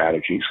mitigation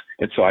strategies.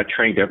 And so I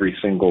trained every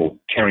single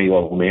county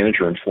level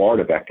manager in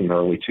Florida back in the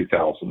early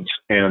 2000s.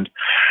 And,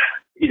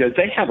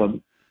 they have a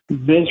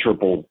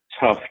miserable,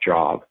 tough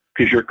job.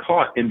 because you're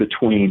caught in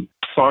between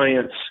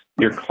science,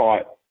 you're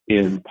caught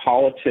in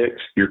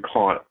politics, you're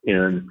caught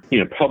in,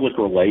 public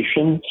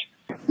relations.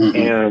 Mm-hmm.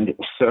 And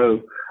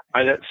so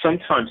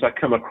sometimes I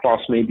come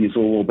across maybe as a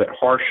little bit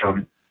harsh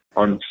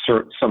on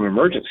some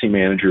emergency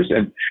managers,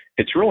 and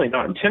it's really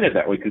not intended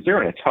that way because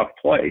they're in a tough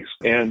place.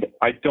 And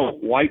I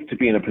don't like to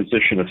be in a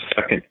position of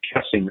second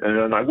guessing.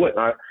 And I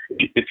wouldn't.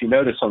 If you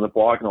notice on the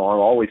blog, I'll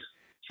always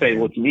say,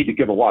 well, you need to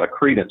give a lot of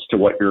credence to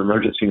what your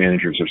emergency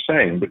managers are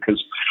saying,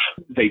 because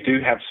they do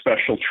have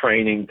special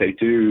training.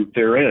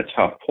 They're in a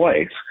tough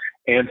place.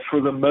 And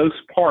for the most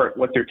part,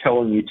 what they're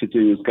telling you to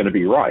do is going to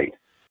be right.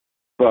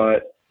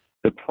 But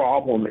the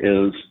problem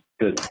is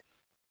that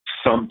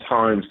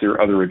sometimes there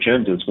are other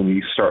agendas when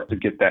you start to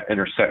get that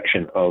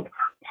intersection of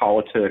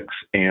politics.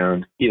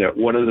 And,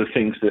 one of the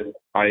things that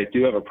I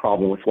do have a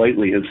problem with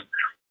lately is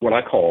what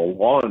I call a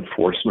law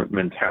enforcement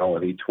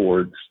mentality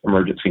towards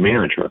emergency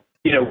management.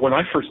 When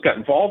I first got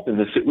involved in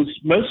this, it was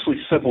mostly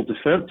civil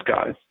defense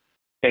guys.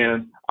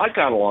 And I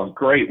got along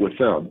great with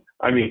them.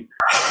 I mean,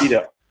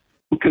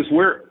 because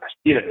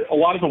a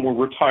lot of them were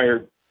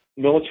retired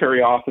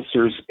military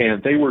officers,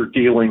 and they were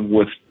dealing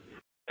with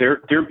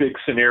their big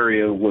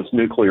scenario was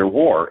nuclear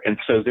war. And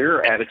so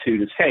their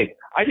attitude is, hey,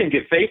 I didn't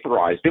get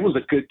vaporized. It was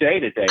a good day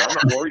today. I'm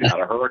not worried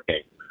about a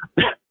hurricane.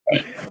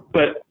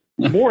 But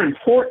more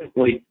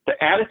importantly, the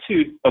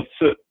attitude of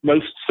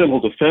most civil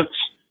defense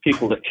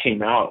people that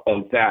came out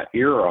of that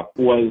era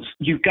was,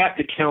 you've got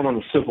to count on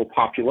the civil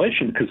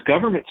population because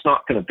government's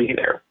not going to be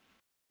there.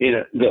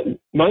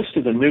 Most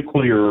of the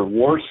nuclear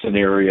war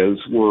scenarios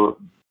were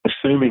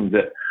assuming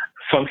that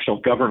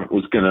functional government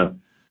was going to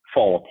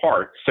fall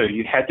apart. So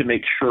you had to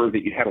make sure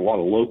that you had a lot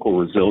of local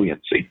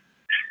resiliency.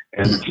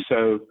 And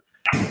so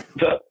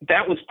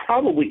that was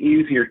probably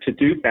easier to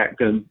do back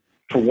then.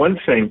 For one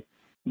thing,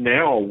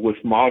 now with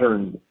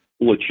modern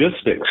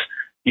logistics,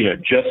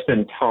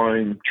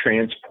 just-in-time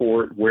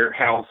transport,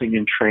 warehousing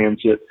and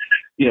transit,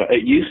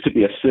 it used to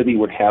be a city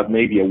would have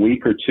maybe a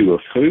week or two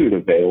of food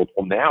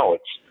available. Now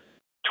it's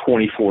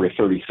 24 to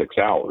 36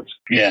 hours.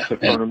 Yeah. So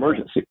from an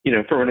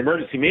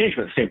emergency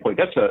management standpoint,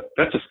 that's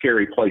a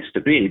scary place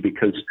to be,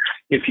 because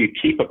if you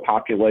keep a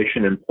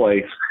population in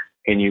place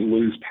and you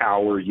lose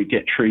power, you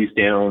get trees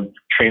down,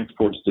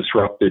 transport's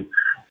disrupted,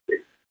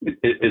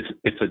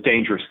 it's a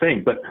dangerous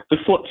thing. But the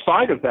flip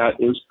side of that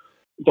is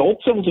the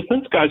old civil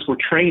defense guys were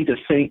trained to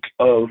think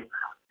of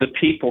the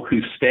people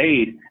who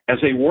stayed as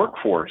a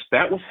workforce.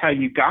 That was how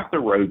you got the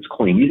roads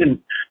clean. You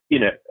didn't,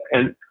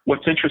 and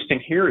what's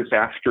interesting here is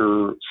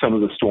after some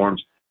of the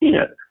storms,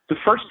 the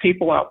first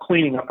people out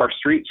cleaning up our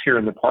streets here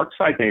in the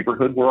Parkside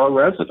neighborhood were our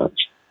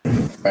residents.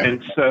 Right.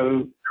 And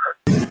so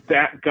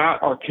that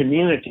got our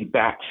community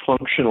back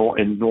functional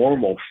and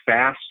normal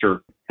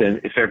faster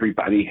than if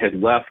everybody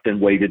had left and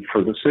waited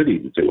for the city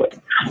to do it.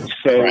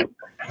 So, right.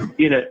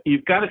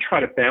 You've got to try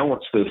to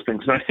balance those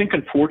things. And I think,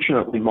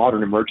 unfortunately,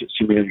 modern emergency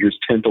managers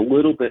tend a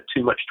little bit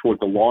too much toward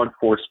the law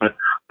enforcement.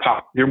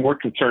 They're more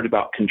concerned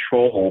about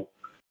control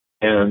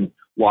and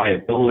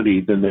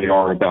liability than they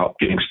are about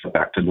getting stuff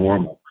back to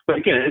normal. But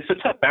again, it's a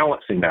tough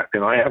balancing act,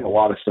 and I have a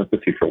lot of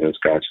sympathy for those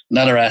guys.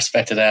 Another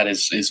aspect of that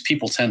is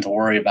people tend to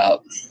worry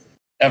about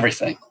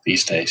everything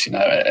these days.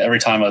 Every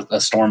time a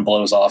storm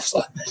blows off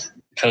the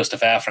coast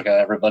of Africa,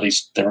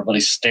 everybody's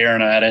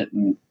staring at it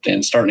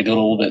and starting to get a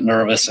little bit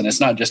nervous. And it's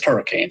not just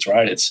hurricanes,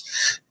 right?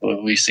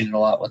 We've seen it a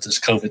lot with this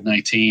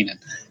COVID-19,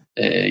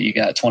 and you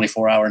got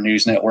 24-hour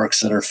news networks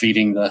that are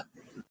feeding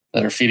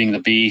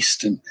the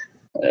beast. And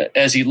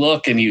as you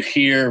look and you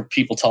hear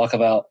people talk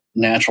about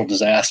natural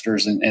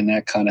disasters and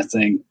that kind of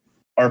thing,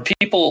 are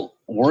people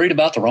worried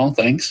about the wrong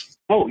things?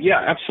 Oh, yeah,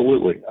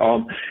 absolutely.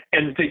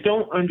 And they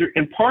don't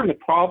and part of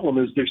the problem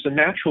is there's a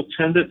natural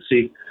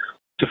tendency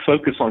to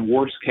focus on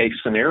worst case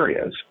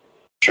scenarios.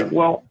 Sure.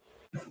 Well,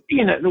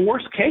 the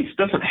worst case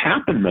doesn't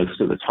happen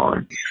most of the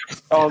time.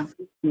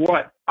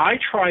 What I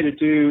try to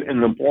do in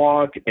the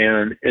blog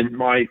and in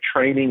my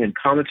training and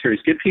commentaries,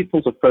 get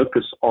people to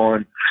focus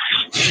on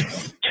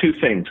two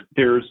things.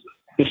 There's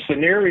the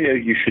scenario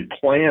you should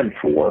plan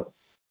for,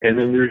 and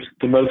then there's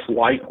the most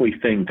likely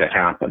thing to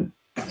happen.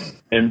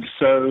 And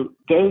so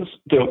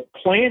the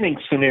planning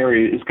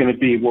scenario is going to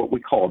be what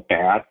we call a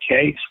bad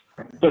case,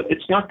 but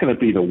it's not going to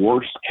be the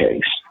worst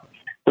case.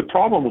 The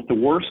problem with the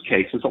worst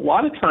case is a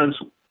lot of times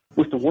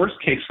with the worst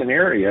case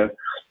scenario,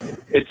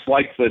 it's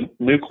like the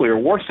nuclear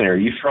war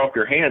scenario. You throw up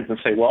your hands and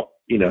say, well,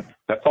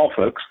 that's all,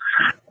 folks.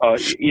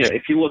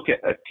 If you look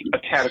at a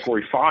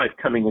Category 5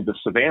 coming into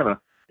Savannah,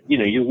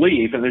 you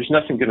leave and there's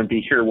nothing going to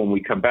be here when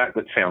we come back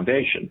but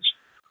foundations.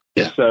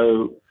 Yeah.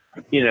 So,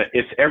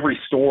 if every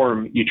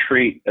storm you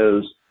treat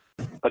as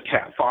a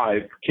Cat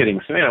 5 hitting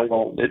Savannah,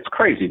 well, it's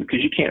crazy because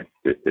you can't.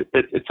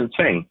 It's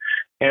insane.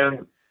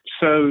 And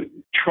so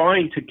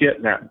trying to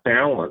get that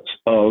balance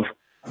of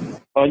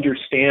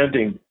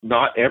understanding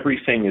not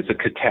everything is a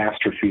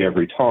catastrophe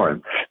every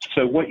time.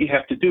 So what you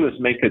have to do is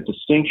make a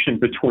distinction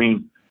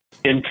between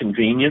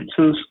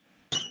inconveniences,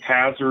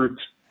 hazards,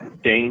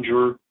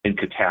 danger, and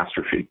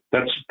catastrophe.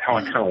 That's how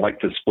I kind of like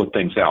to split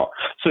things out.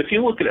 So if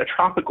you look at a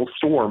tropical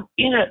storm,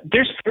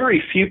 there's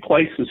very few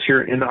places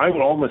here, and I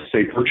would almost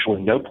say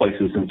virtually no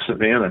places in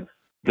Savannah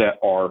that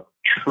are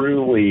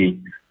truly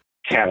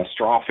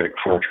catastrophic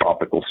for a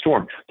tropical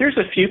storm. There's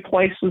a few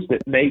places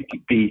that may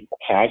be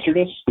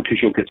hazardous because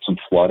you'll get some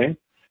flooding,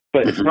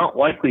 but it's not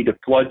likely to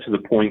flood to the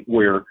point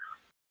where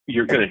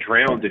you're going to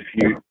drown if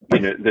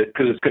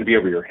because it's going to be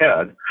over your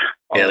head.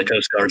 Yeah, the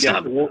Coast Guard's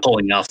not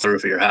pulling off the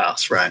roof of your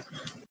house, right?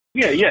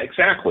 Yeah,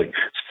 exactly.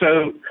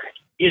 So,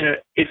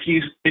 if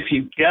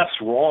you guess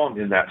wrong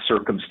in that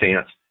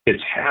circumstance,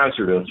 it's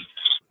hazardous,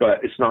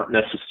 but it's not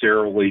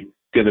necessarily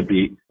going to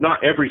be.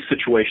 Not every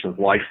situation is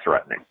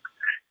life-threatening.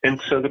 And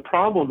so the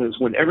problem is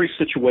when every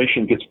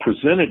situation gets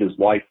presented as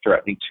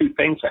life-threatening, two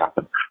things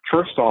happen.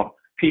 First off,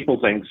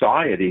 people's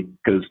anxiety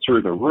goes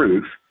through the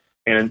roof,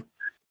 and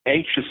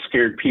anxious,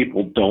 scared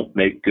people don't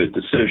make good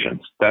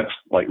decisions. That's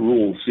like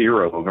rule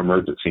 0 of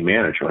emergency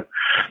management.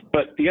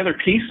 But the other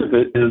piece of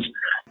it is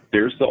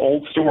there's the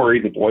old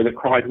story, the boy that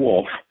cried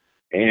wolf.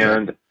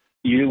 And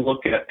you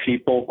look at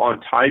people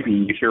on Tybee,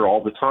 you hear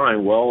all the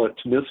time, well,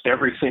 it's missed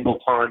every single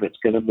time, it's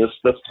going to miss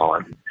this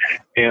time.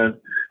 And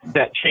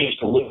that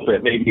changed a little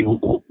bit, maybe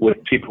when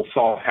people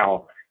saw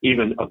how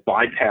even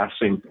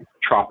bypassing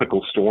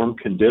tropical storm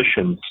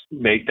conditions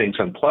made things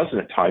unpleasant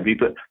at Tybee.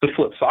 But the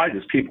flip side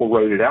is people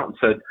wrote it out and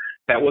said,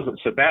 that wasn't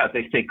so bad.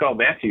 They think, oh,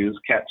 Matthew is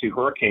Cat 2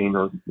 hurricane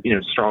or,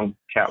 strong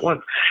Cat 1.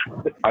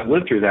 I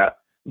lived through that.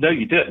 No,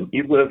 you didn't.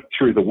 You lived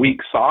through the weak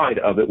side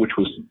of it, which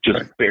was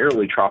just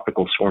barely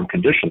tropical storm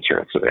conditions here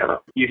in Savannah.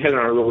 You hit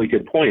on a really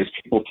good point, is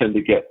people tend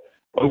to get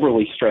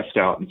overly stressed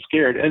out and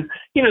scared. And,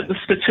 the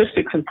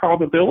statistics and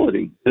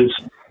probability is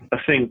a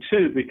thing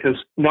too, because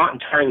not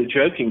entirely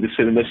joking to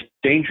say the most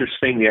dangerous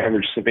thing the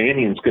average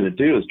Savannian is going to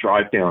do is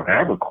drive down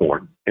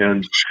Abercorn.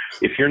 And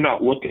if you're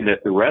not looking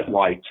at the red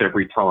lights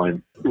every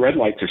time, red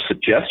lights are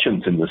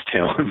suggestions in this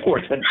town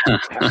more than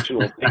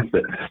actual things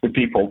that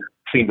people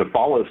seem to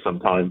follow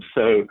sometimes.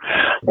 So,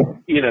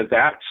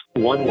 that's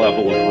one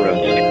level of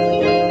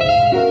risk.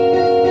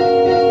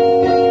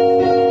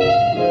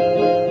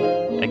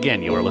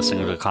 Again, you are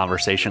listening to a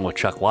conversation with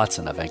Chuck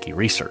Watson of Enki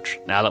Research.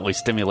 Now that we've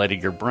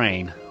stimulated your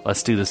brain,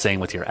 let's do the same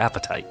with your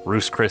appetite.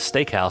 Roost Chris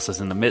Steakhouse is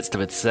in the midst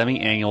of its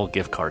semi-annual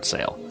gift card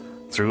sale.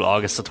 Through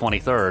August the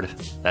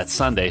 23rd, that's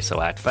Sunday,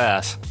 so act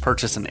fast,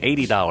 purchase an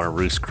 $80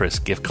 Roost Chris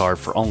gift card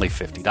for only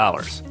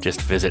 $50.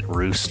 Just visit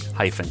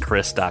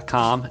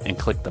roost-chris.com and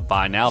click the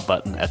Buy Now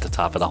button at the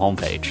top of the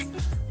homepage.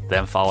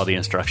 Then follow the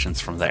instructions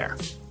from there.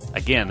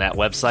 Again, that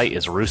website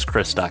is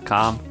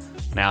roostchris.com.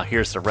 Now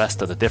here's the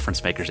rest of the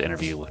Difference Makers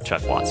interview with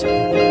Chuck Watson.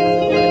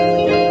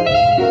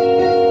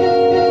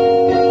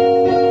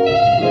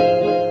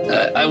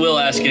 I will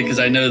ask you, because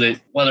I know that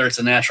whether it's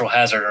a natural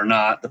hazard or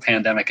not, the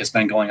pandemic has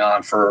been going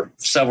on for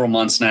several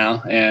months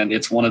now, and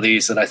it's one of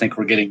these that I think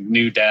we're getting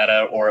new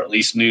data, or at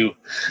least new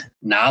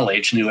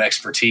knowledge, new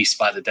expertise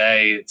by the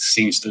day. It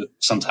seems to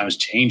sometimes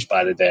change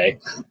by the day.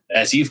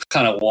 As you've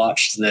kind of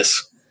watched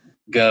this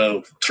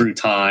go through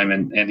time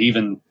and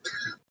even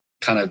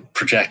kind of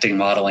projecting,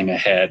 modeling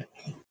ahead,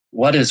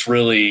 what is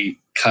really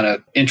kind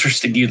of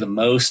interesting you the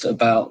most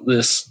about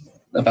this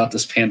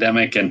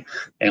pandemic, and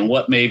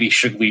what maybe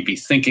should we be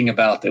thinking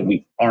about that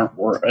we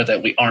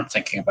aren't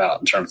thinking about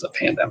in terms of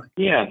pandemic?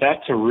 Yeah,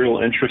 that's a real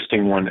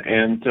interesting one.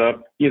 And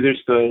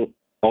there's the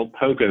old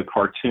Pogo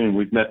cartoon,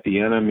 we've met the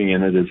enemy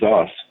and it is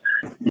us.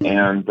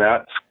 And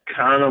that's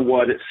kind of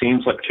what it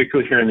seems like,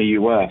 particularly here in the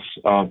U.S.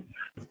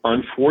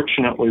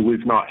 Unfortunately,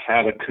 we've not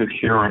had a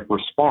coherent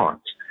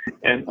response.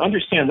 And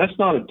understand, that's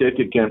not a dig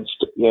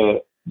against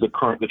the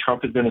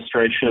Trump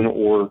administration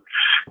or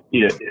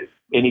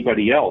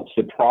anybody else.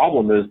 The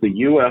problem is the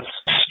U.S.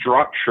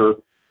 structure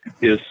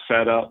is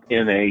set up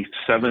in a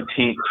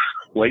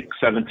late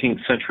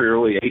 17th century,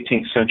 early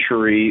 18th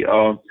century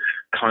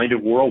kind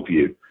of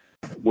worldview,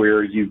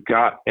 where you've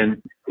got,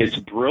 and it's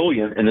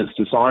brilliant and it's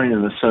designed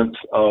in the sense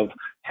of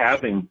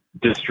having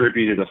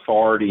distributed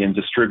authority and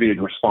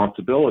distributed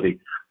responsibility.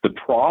 The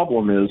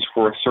problem is,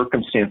 for a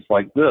circumstance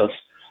like this,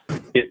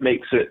 it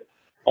makes it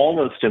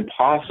almost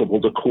impossible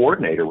to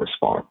coordinate a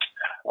response.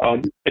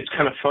 It's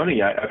kind of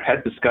funny. I've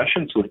had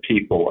discussions with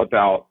people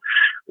about,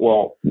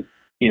 well,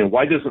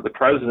 why doesn't the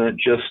president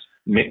just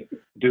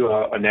do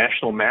a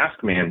national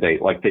mask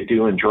mandate like they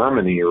do in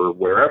Germany or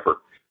wherever?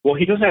 Well,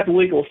 he doesn't have the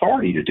legal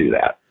authority to do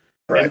that.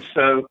 Right. And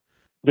so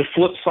the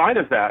flip side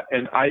of that,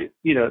 and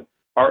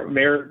our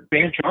Mayor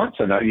Van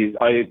Johnson,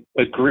 I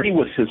agree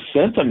with his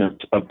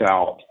sentiment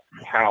about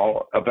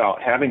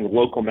having a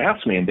local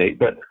mask mandate,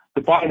 but the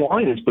bottom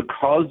line is,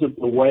 because of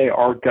the way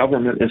our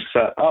government is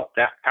set up,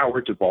 that power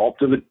devolved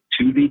to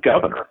the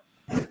governor.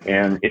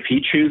 And if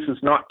he chooses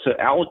not to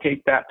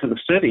allocate that to the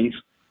cities,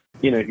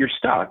 you're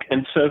stuck.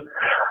 And so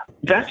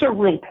that's a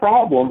real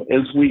problem,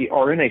 as we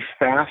are in a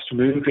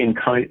fast-moving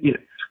kind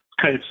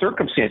of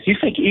circumstance. You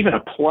think even a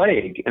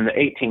plague in the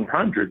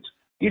 1800s,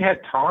 you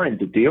had time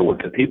to deal with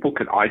it. People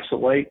could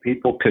isolate.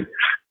 People could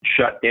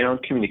shut down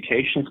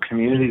communications.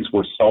 Communities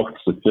were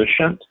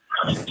self-sufficient.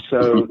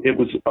 So it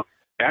was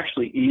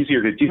actually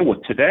easier to deal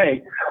with.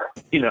 Today,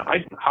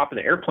 I'd hop in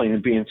an airplane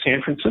and be in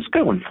San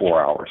Francisco in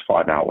 4 hours,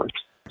 5 hours.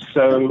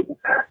 So,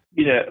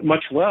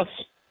 much less,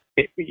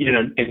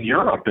 in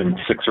Europe in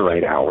 6 or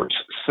 8 hours.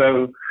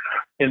 So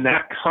in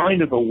that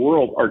kind of a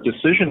world, our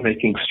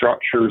decision-making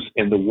structures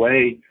and the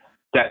way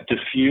that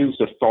diffused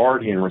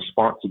authority and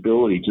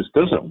responsibility just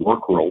doesn't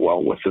work real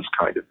well with this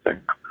kind of thing.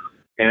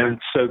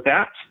 And so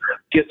that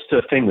gets to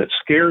a thing that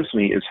scares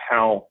me is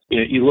how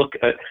you look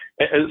at,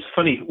 it's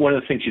funny, one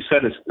of the things you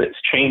said is it's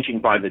changing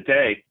by the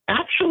day.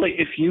 Actually,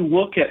 if you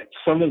look at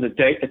some of the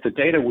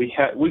data we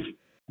had,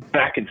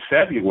 back in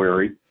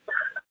February,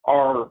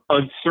 our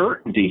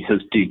uncertainty has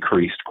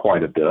decreased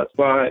quite a bit.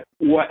 But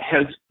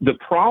the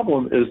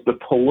problem is the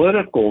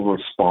political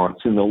response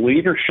and the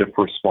leadership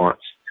response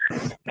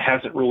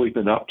hasn't really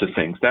been up to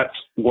things. That's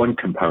one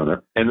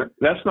component. And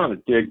that's not a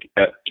dig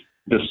at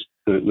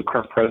the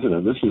current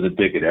president. This is a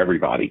dig at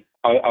everybody.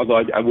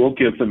 Although I will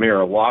give the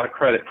mayor a lot of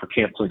credit for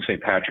canceling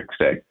St. Patrick's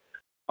Day.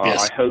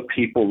 Yes. I hope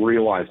people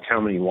realized how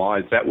many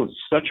lives. That was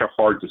such a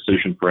hard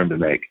decision for him to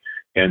make.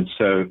 And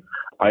so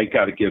I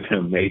got to give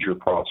him major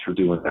props for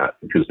doing that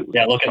because it was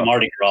look at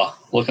Mardi Gras.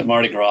 Look at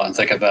Mardi Gras and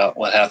think about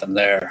what happened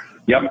there.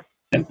 Yep.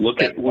 And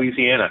look at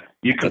Louisiana.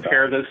 You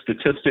compare those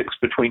statistics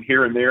between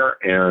here and there,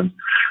 and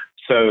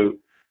so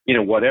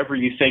whatever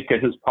you think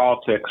of his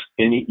politics,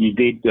 and you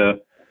need to,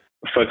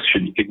 folks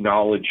should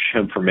acknowledge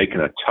him for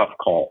making a tough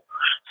call.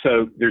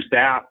 So there's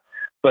that.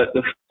 But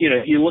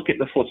you look at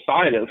the flip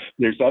side of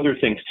there's other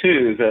things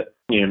too that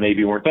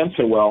maybe weren't done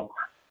so well.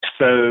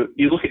 So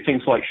you look at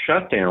things like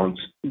shutdowns.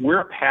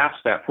 We're past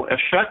that point. A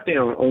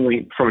shutdown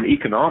only from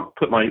an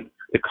put my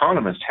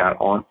economist hat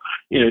on.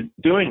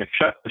 Doing the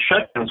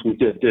shutdowns we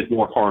did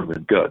more harm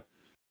than good,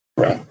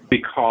 right?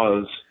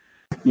 Because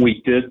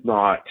we did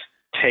not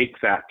take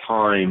that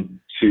time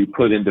to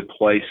put into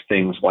place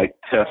things like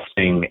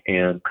testing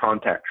and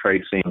contact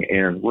tracing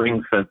and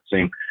ring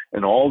fencing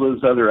and all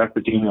those other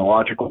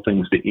epidemiological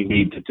things that you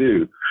need to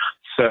do.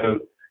 So,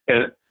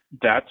 and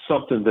that's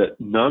something that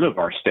none of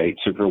our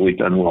states have really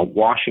done well.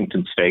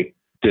 Washington State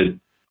did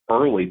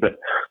early, but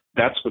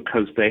that's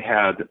because they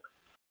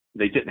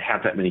didn't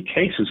have that many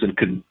cases and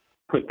could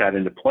put that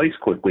into place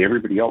quickly.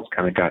 Everybody else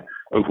kind of got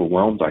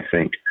overwhelmed, I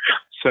think.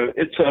 So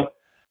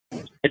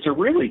it's a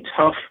really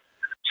tough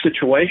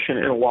situation,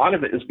 and a lot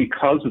of it is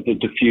because of the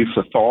diffuse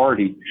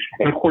authority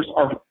and, of course,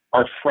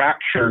 our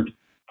fractured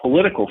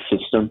political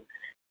system.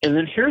 And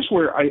then here's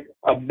where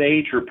a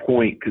major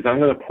point, because I'm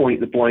going to point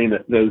the blame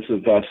at those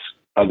of us,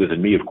 other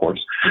than me, of course,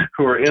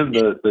 who are in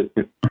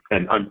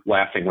and I'm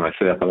laughing when I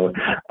say that, by the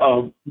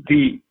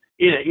way,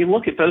 you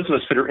look at those of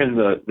us that are in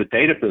the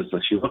data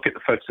business, you look at the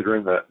folks that are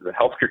in the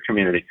healthcare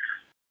community,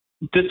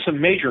 did some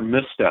major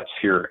missteps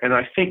here. And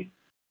I think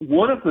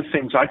one of the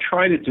things I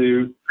try to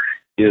do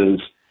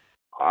is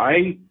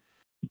I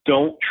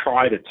don't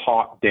try to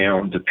talk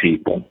down to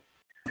people.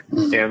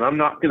 And I'm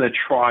not going to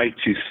try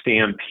to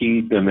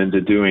stampede them into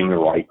doing the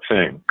right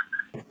thing.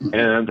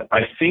 And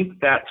I think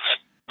that's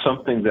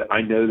something that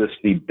I notice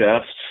the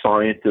best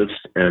scientists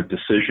and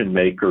decision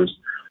makers,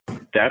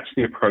 that's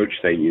the approach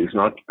they use.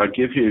 And I'll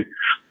give you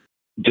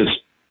just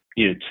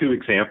 2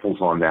 examples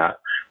on that.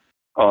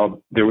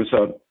 There was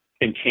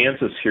in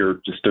Kansas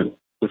here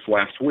this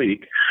last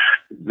week,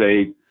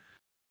 they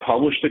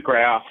published a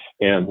graph,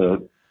 and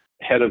the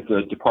head of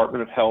the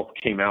Department of Health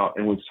came out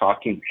and was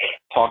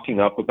talking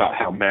up about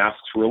how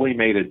masks really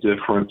made a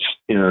difference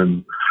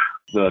in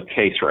the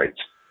case rates.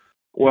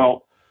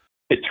 Well,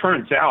 it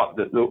turns out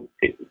that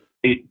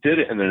it did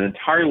it in an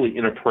entirely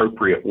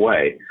inappropriate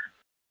way.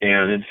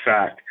 And in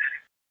fact,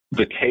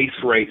 the case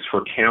rates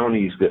for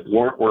counties that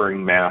weren't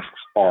wearing masks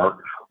are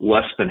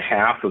less than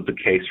half of the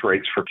case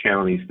rates for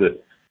counties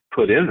that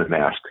put in the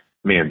mask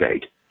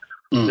mandate.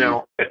 Mm-hmm.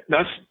 Now,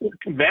 that's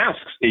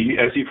masks,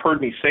 as you've heard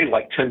me say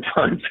like 10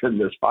 times in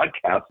this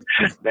podcast,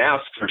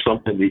 masks are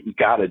something that you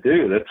got to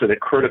do. That's a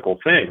critical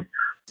thing.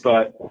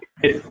 But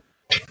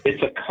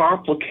it's a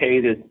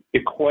complicated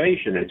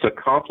equation. It's a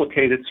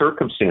complicated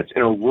circumstance.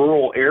 In a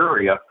rural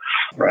area,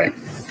 right?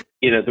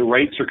 The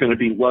rates are going to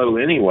be low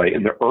anyway.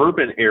 In the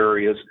urban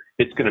areas,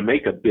 it's going to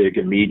make a big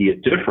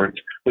immediate difference.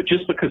 But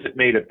just because it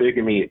made a big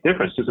immediate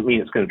difference doesn't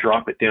mean it's going to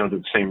drop it down to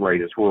the same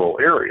rate as rural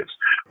areas.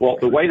 Well,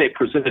 the way they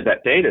presented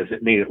that data is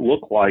it made it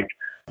look like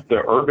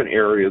the urban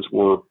areas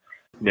were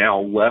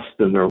now less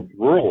than the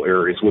rural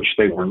areas, which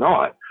they were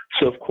not.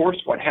 So, of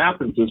course, what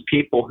happens is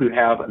people who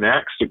have an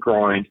axe to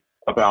grind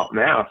about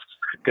masks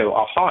go,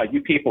 aha,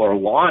 you people are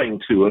lying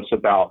to us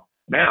about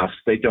masks.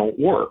 They don't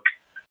work.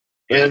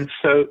 And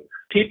so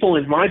people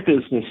in my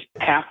business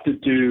have to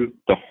do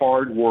the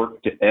hard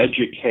work to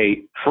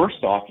educate.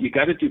 First off, you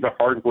got to do the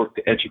hard work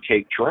to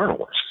educate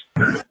journalists,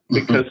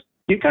 because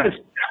you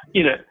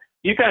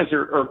guys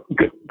are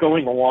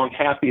going along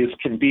happy as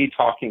can be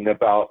talking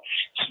about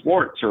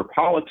sports or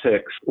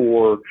politics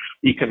or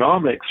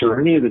economics or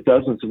any of the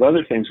dozens of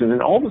other things. And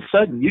then all of a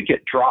sudden you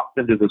get dropped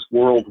into this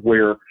world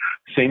where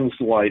things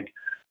like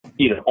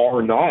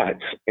R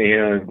naughts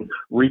and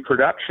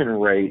reproduction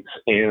rates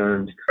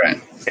and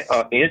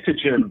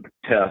antigen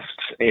tests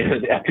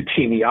and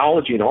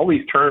epidemiology and all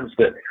these terms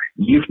that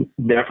you've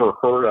never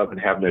heard of and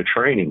have no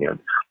training in.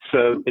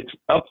 So it's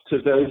up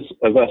to those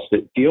of us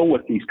that deal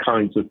with these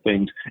kinds of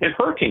things. And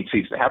hurricane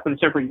season happens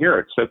every year.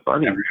 It's so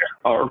funny.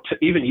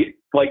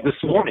 Like this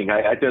morning,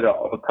 I did a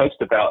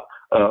post about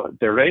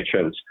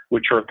derechos,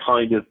 which are a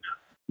kind of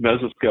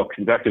mesoscale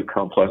convective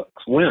complex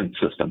wind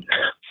system.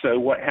 So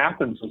what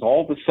happens is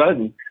all of a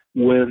sudden,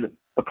 when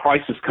a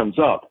crisis comes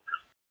up,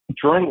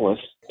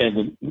 journalists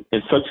and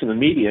folks in the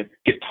media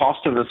get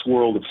tossed in this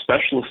world of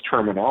specialist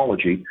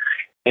terminology.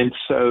 And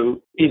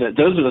so,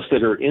 those of us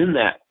that are in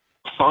that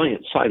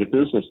science side of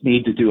business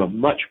need to do a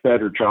much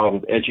better job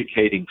of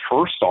educating,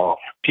 first off,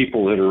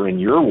 people that are in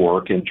your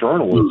work in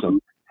journalism.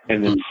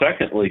 And then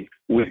secondly,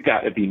 we've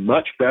got to be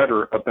much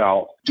better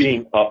about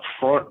being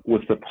upfront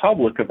with the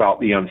public about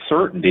the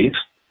uncertainties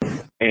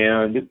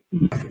and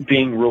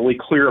being really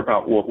clear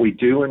about what we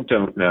do and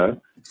don't know.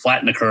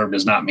 Flatten the curve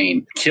does not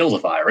mean kill the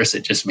virus.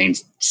 It just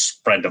means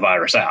spread the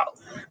virus out.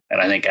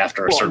 And I think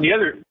after a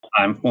certain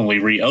time, when we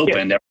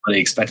reopened, everybody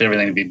expected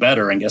everything to be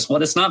better. And guess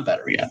what? It's not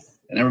better yet.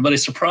 And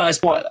everybody's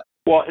surprised by that.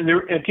 Well, and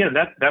again,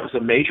 that was a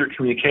major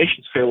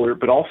communications failure,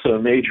 but also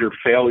a major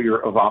failure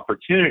of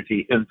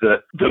opportunity in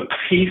that the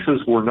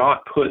pieces were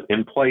not put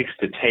in place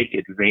to take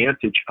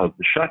advantage of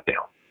the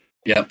shutdown.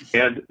 Yep.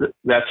 And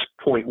that's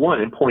point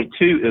one. And point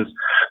two is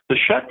the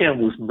shutdown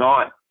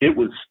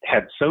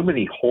had so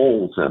many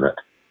holes in it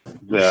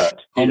that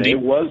it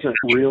wasn't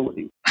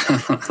really.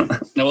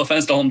 No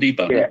offense to Home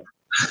Depot.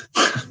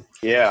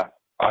 Yeah.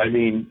 I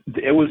mean,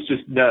 it was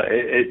just,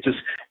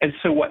 and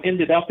so what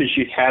ended up is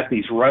you had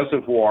these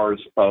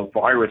reservoirs of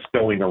virus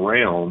going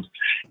around,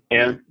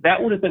 and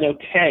that would have been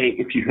okay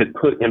if you had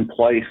put in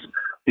place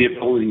the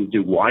ability to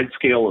do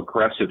wide-scale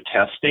aggressive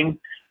testing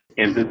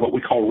and then what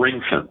we call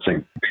ring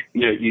fencing.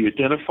 You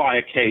identify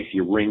a case,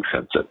 you ring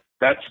fence it.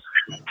 That's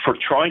for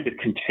trying to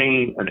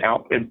contain an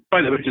out. And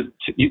by the way, just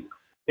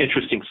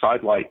interesting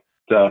sidelight.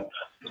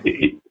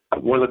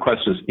 One of the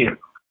questions,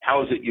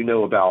 how is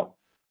it about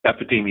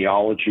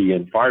epidemiology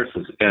and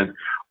viruses? And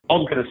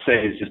all I'm going to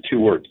say is just two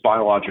words: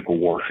 biological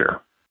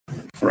warfare.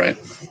 Right.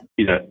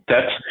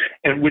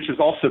 Which is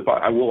also,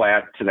 I will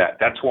add to that,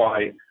 that's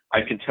why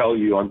I can tell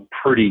you on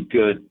pretty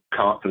good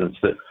confidence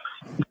that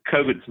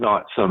COVID's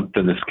not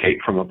something that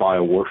escaped from a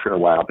biowarfare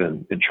lab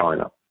in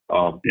China.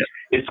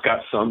 It's got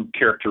some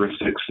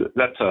characteristics.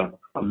 That's a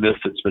myth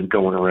that's been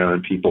going around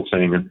and people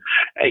saying, and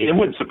it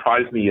wouldn't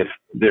surprise me if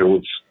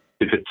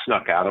it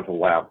snuck out of a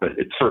lab, but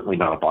it's certainly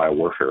not a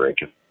biowarfare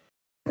agent.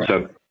 Right.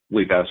 So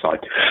leave that aside.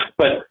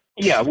 But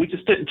we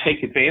just didn't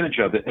take advantage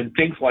of it. And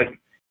things like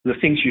the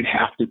things you'd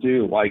have to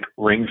do, like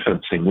ring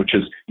fencing, which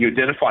is you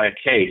identify a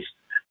case,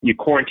 you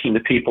quarantine the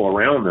people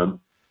around them.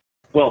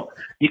 Well,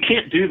 you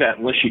can't do that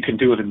unless you can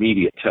do an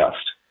immediate test.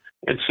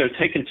 And so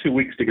taking 2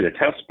 weeks to get a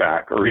test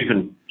back, or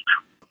even,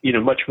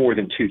 much more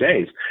than 2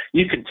 days,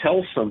 you can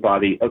tell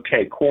somebody,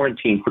 okay,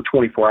 quarantine for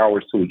 24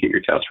 hours till we get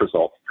your test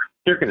results.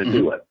 They're going to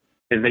do it,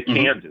 and they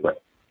can do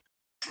it.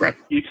 Right.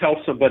 You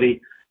tell somebody,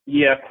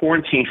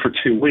 quarantine for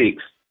 2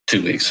 weeks.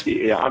 2 weeks.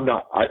 Yeah, I'm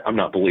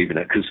not believing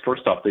it, because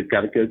first off, they've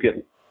got to go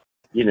get,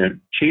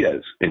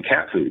 Cheetos and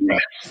cat food.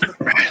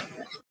 Right.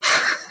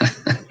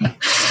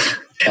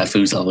 Cat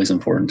food's always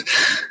important.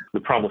 The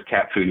problem with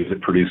cat food is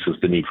it produces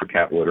the need for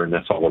cat litter, and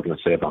that's all we're going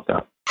to say about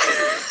that.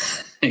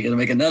 You're going to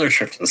make another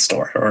trip to the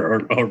store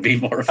or be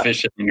more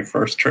efficient in your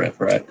first trip,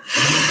 right?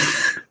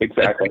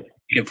 Exactly.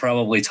 You could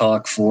probably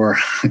talk for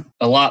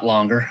a lot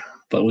longer,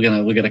 but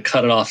we're gonna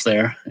cut it off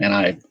there. And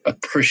I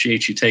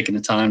appreciate you taking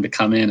the time to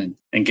come in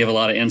and give a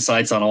lot of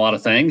insights on a lot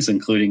of things,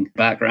 including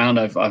background.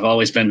 I've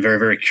always been very,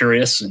 very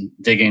curious and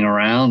digging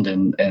around,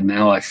 and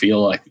now I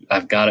feel like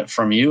I've got it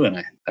from you,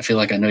 and I feel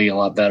like I know you a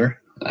lot better.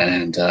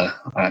 And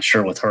I'm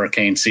sure with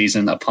hurricane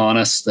season upon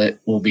us that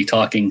we'll be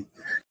talking,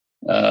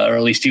 or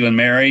at least you and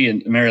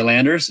Mary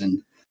Landers,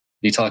 and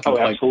be talking.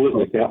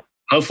 Absolutely, yeah.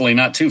 Hopefully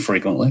not too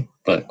frequently,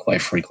 but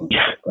quite frequently.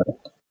 But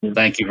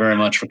thank you very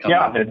much for coming.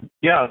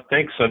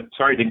 Thanks. I'm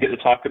sorry I didn't get to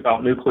talk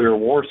about nuclear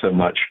war so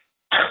much.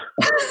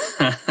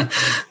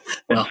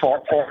 And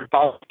foreign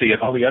policy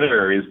and all the other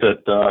areas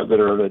that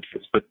are of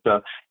interest. But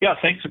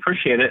thanks,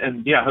 appreciate it.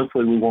 And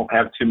hopefully we won't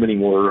have too many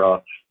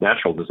more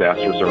natural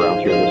disasters around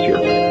here this year.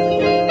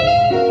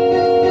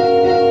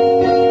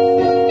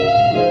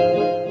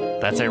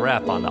 That's a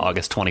wrap on the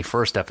August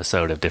 21st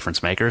episode of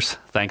Difference Makers.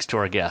 Thanks to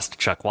our guest,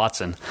 Chuck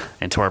Watson,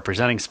 and to our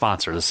presenting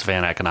sponsor, the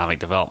Savannah Economic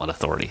Development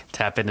Authority.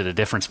 Tap into the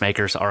Difference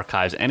Makers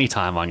archives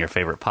anytime on your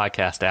favorite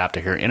podcast app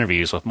to hear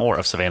interviews with more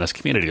of Savannah's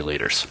community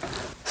leaders,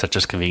 such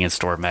as convenience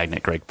store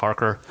magnate Greg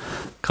Parker,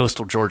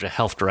 Coastal Georgia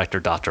Health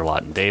Director Dr.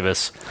 Lawton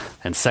Davis,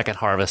 and Second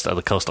Harvest of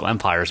the Coastal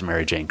Empire's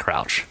Mary Jane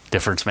Crouch.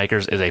 Difference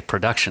Makers is a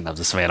production of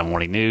the Savannah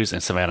Morning News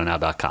and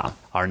SavannahNow.com.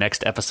 Our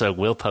next episode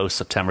will post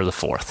September the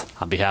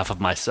 4th. On behalf of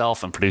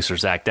myself and producer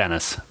Zach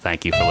Dennis,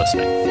 thank you for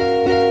listening.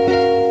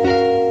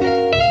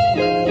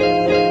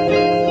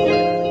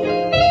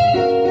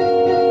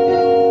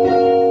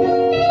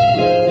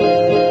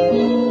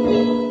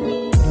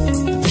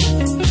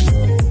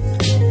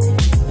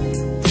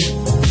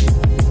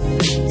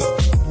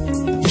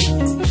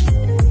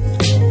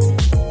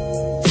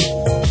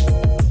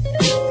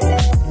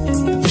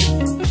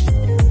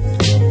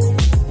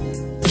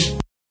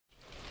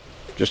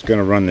 just going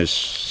to run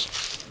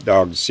this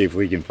dog to see if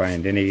we can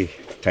find any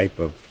type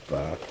of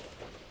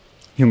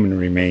human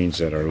remains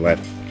that are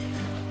left.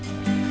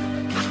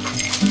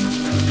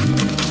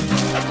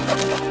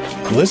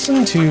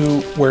 Listen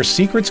to Where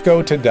Secrets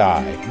Go to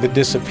Die, The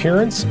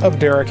Disappearance of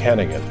Derek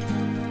Hennigan.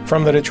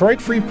 From the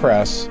Detroit Free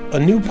Press, a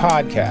new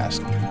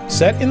podcast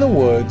set in the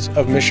woods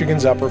of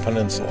Michigan's Upper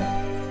Peninsula.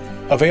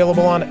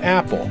 Available on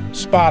Apple,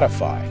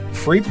 Spotify,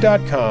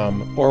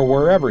 Freep.com, or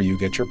wherever you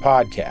get your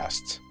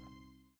podcasts.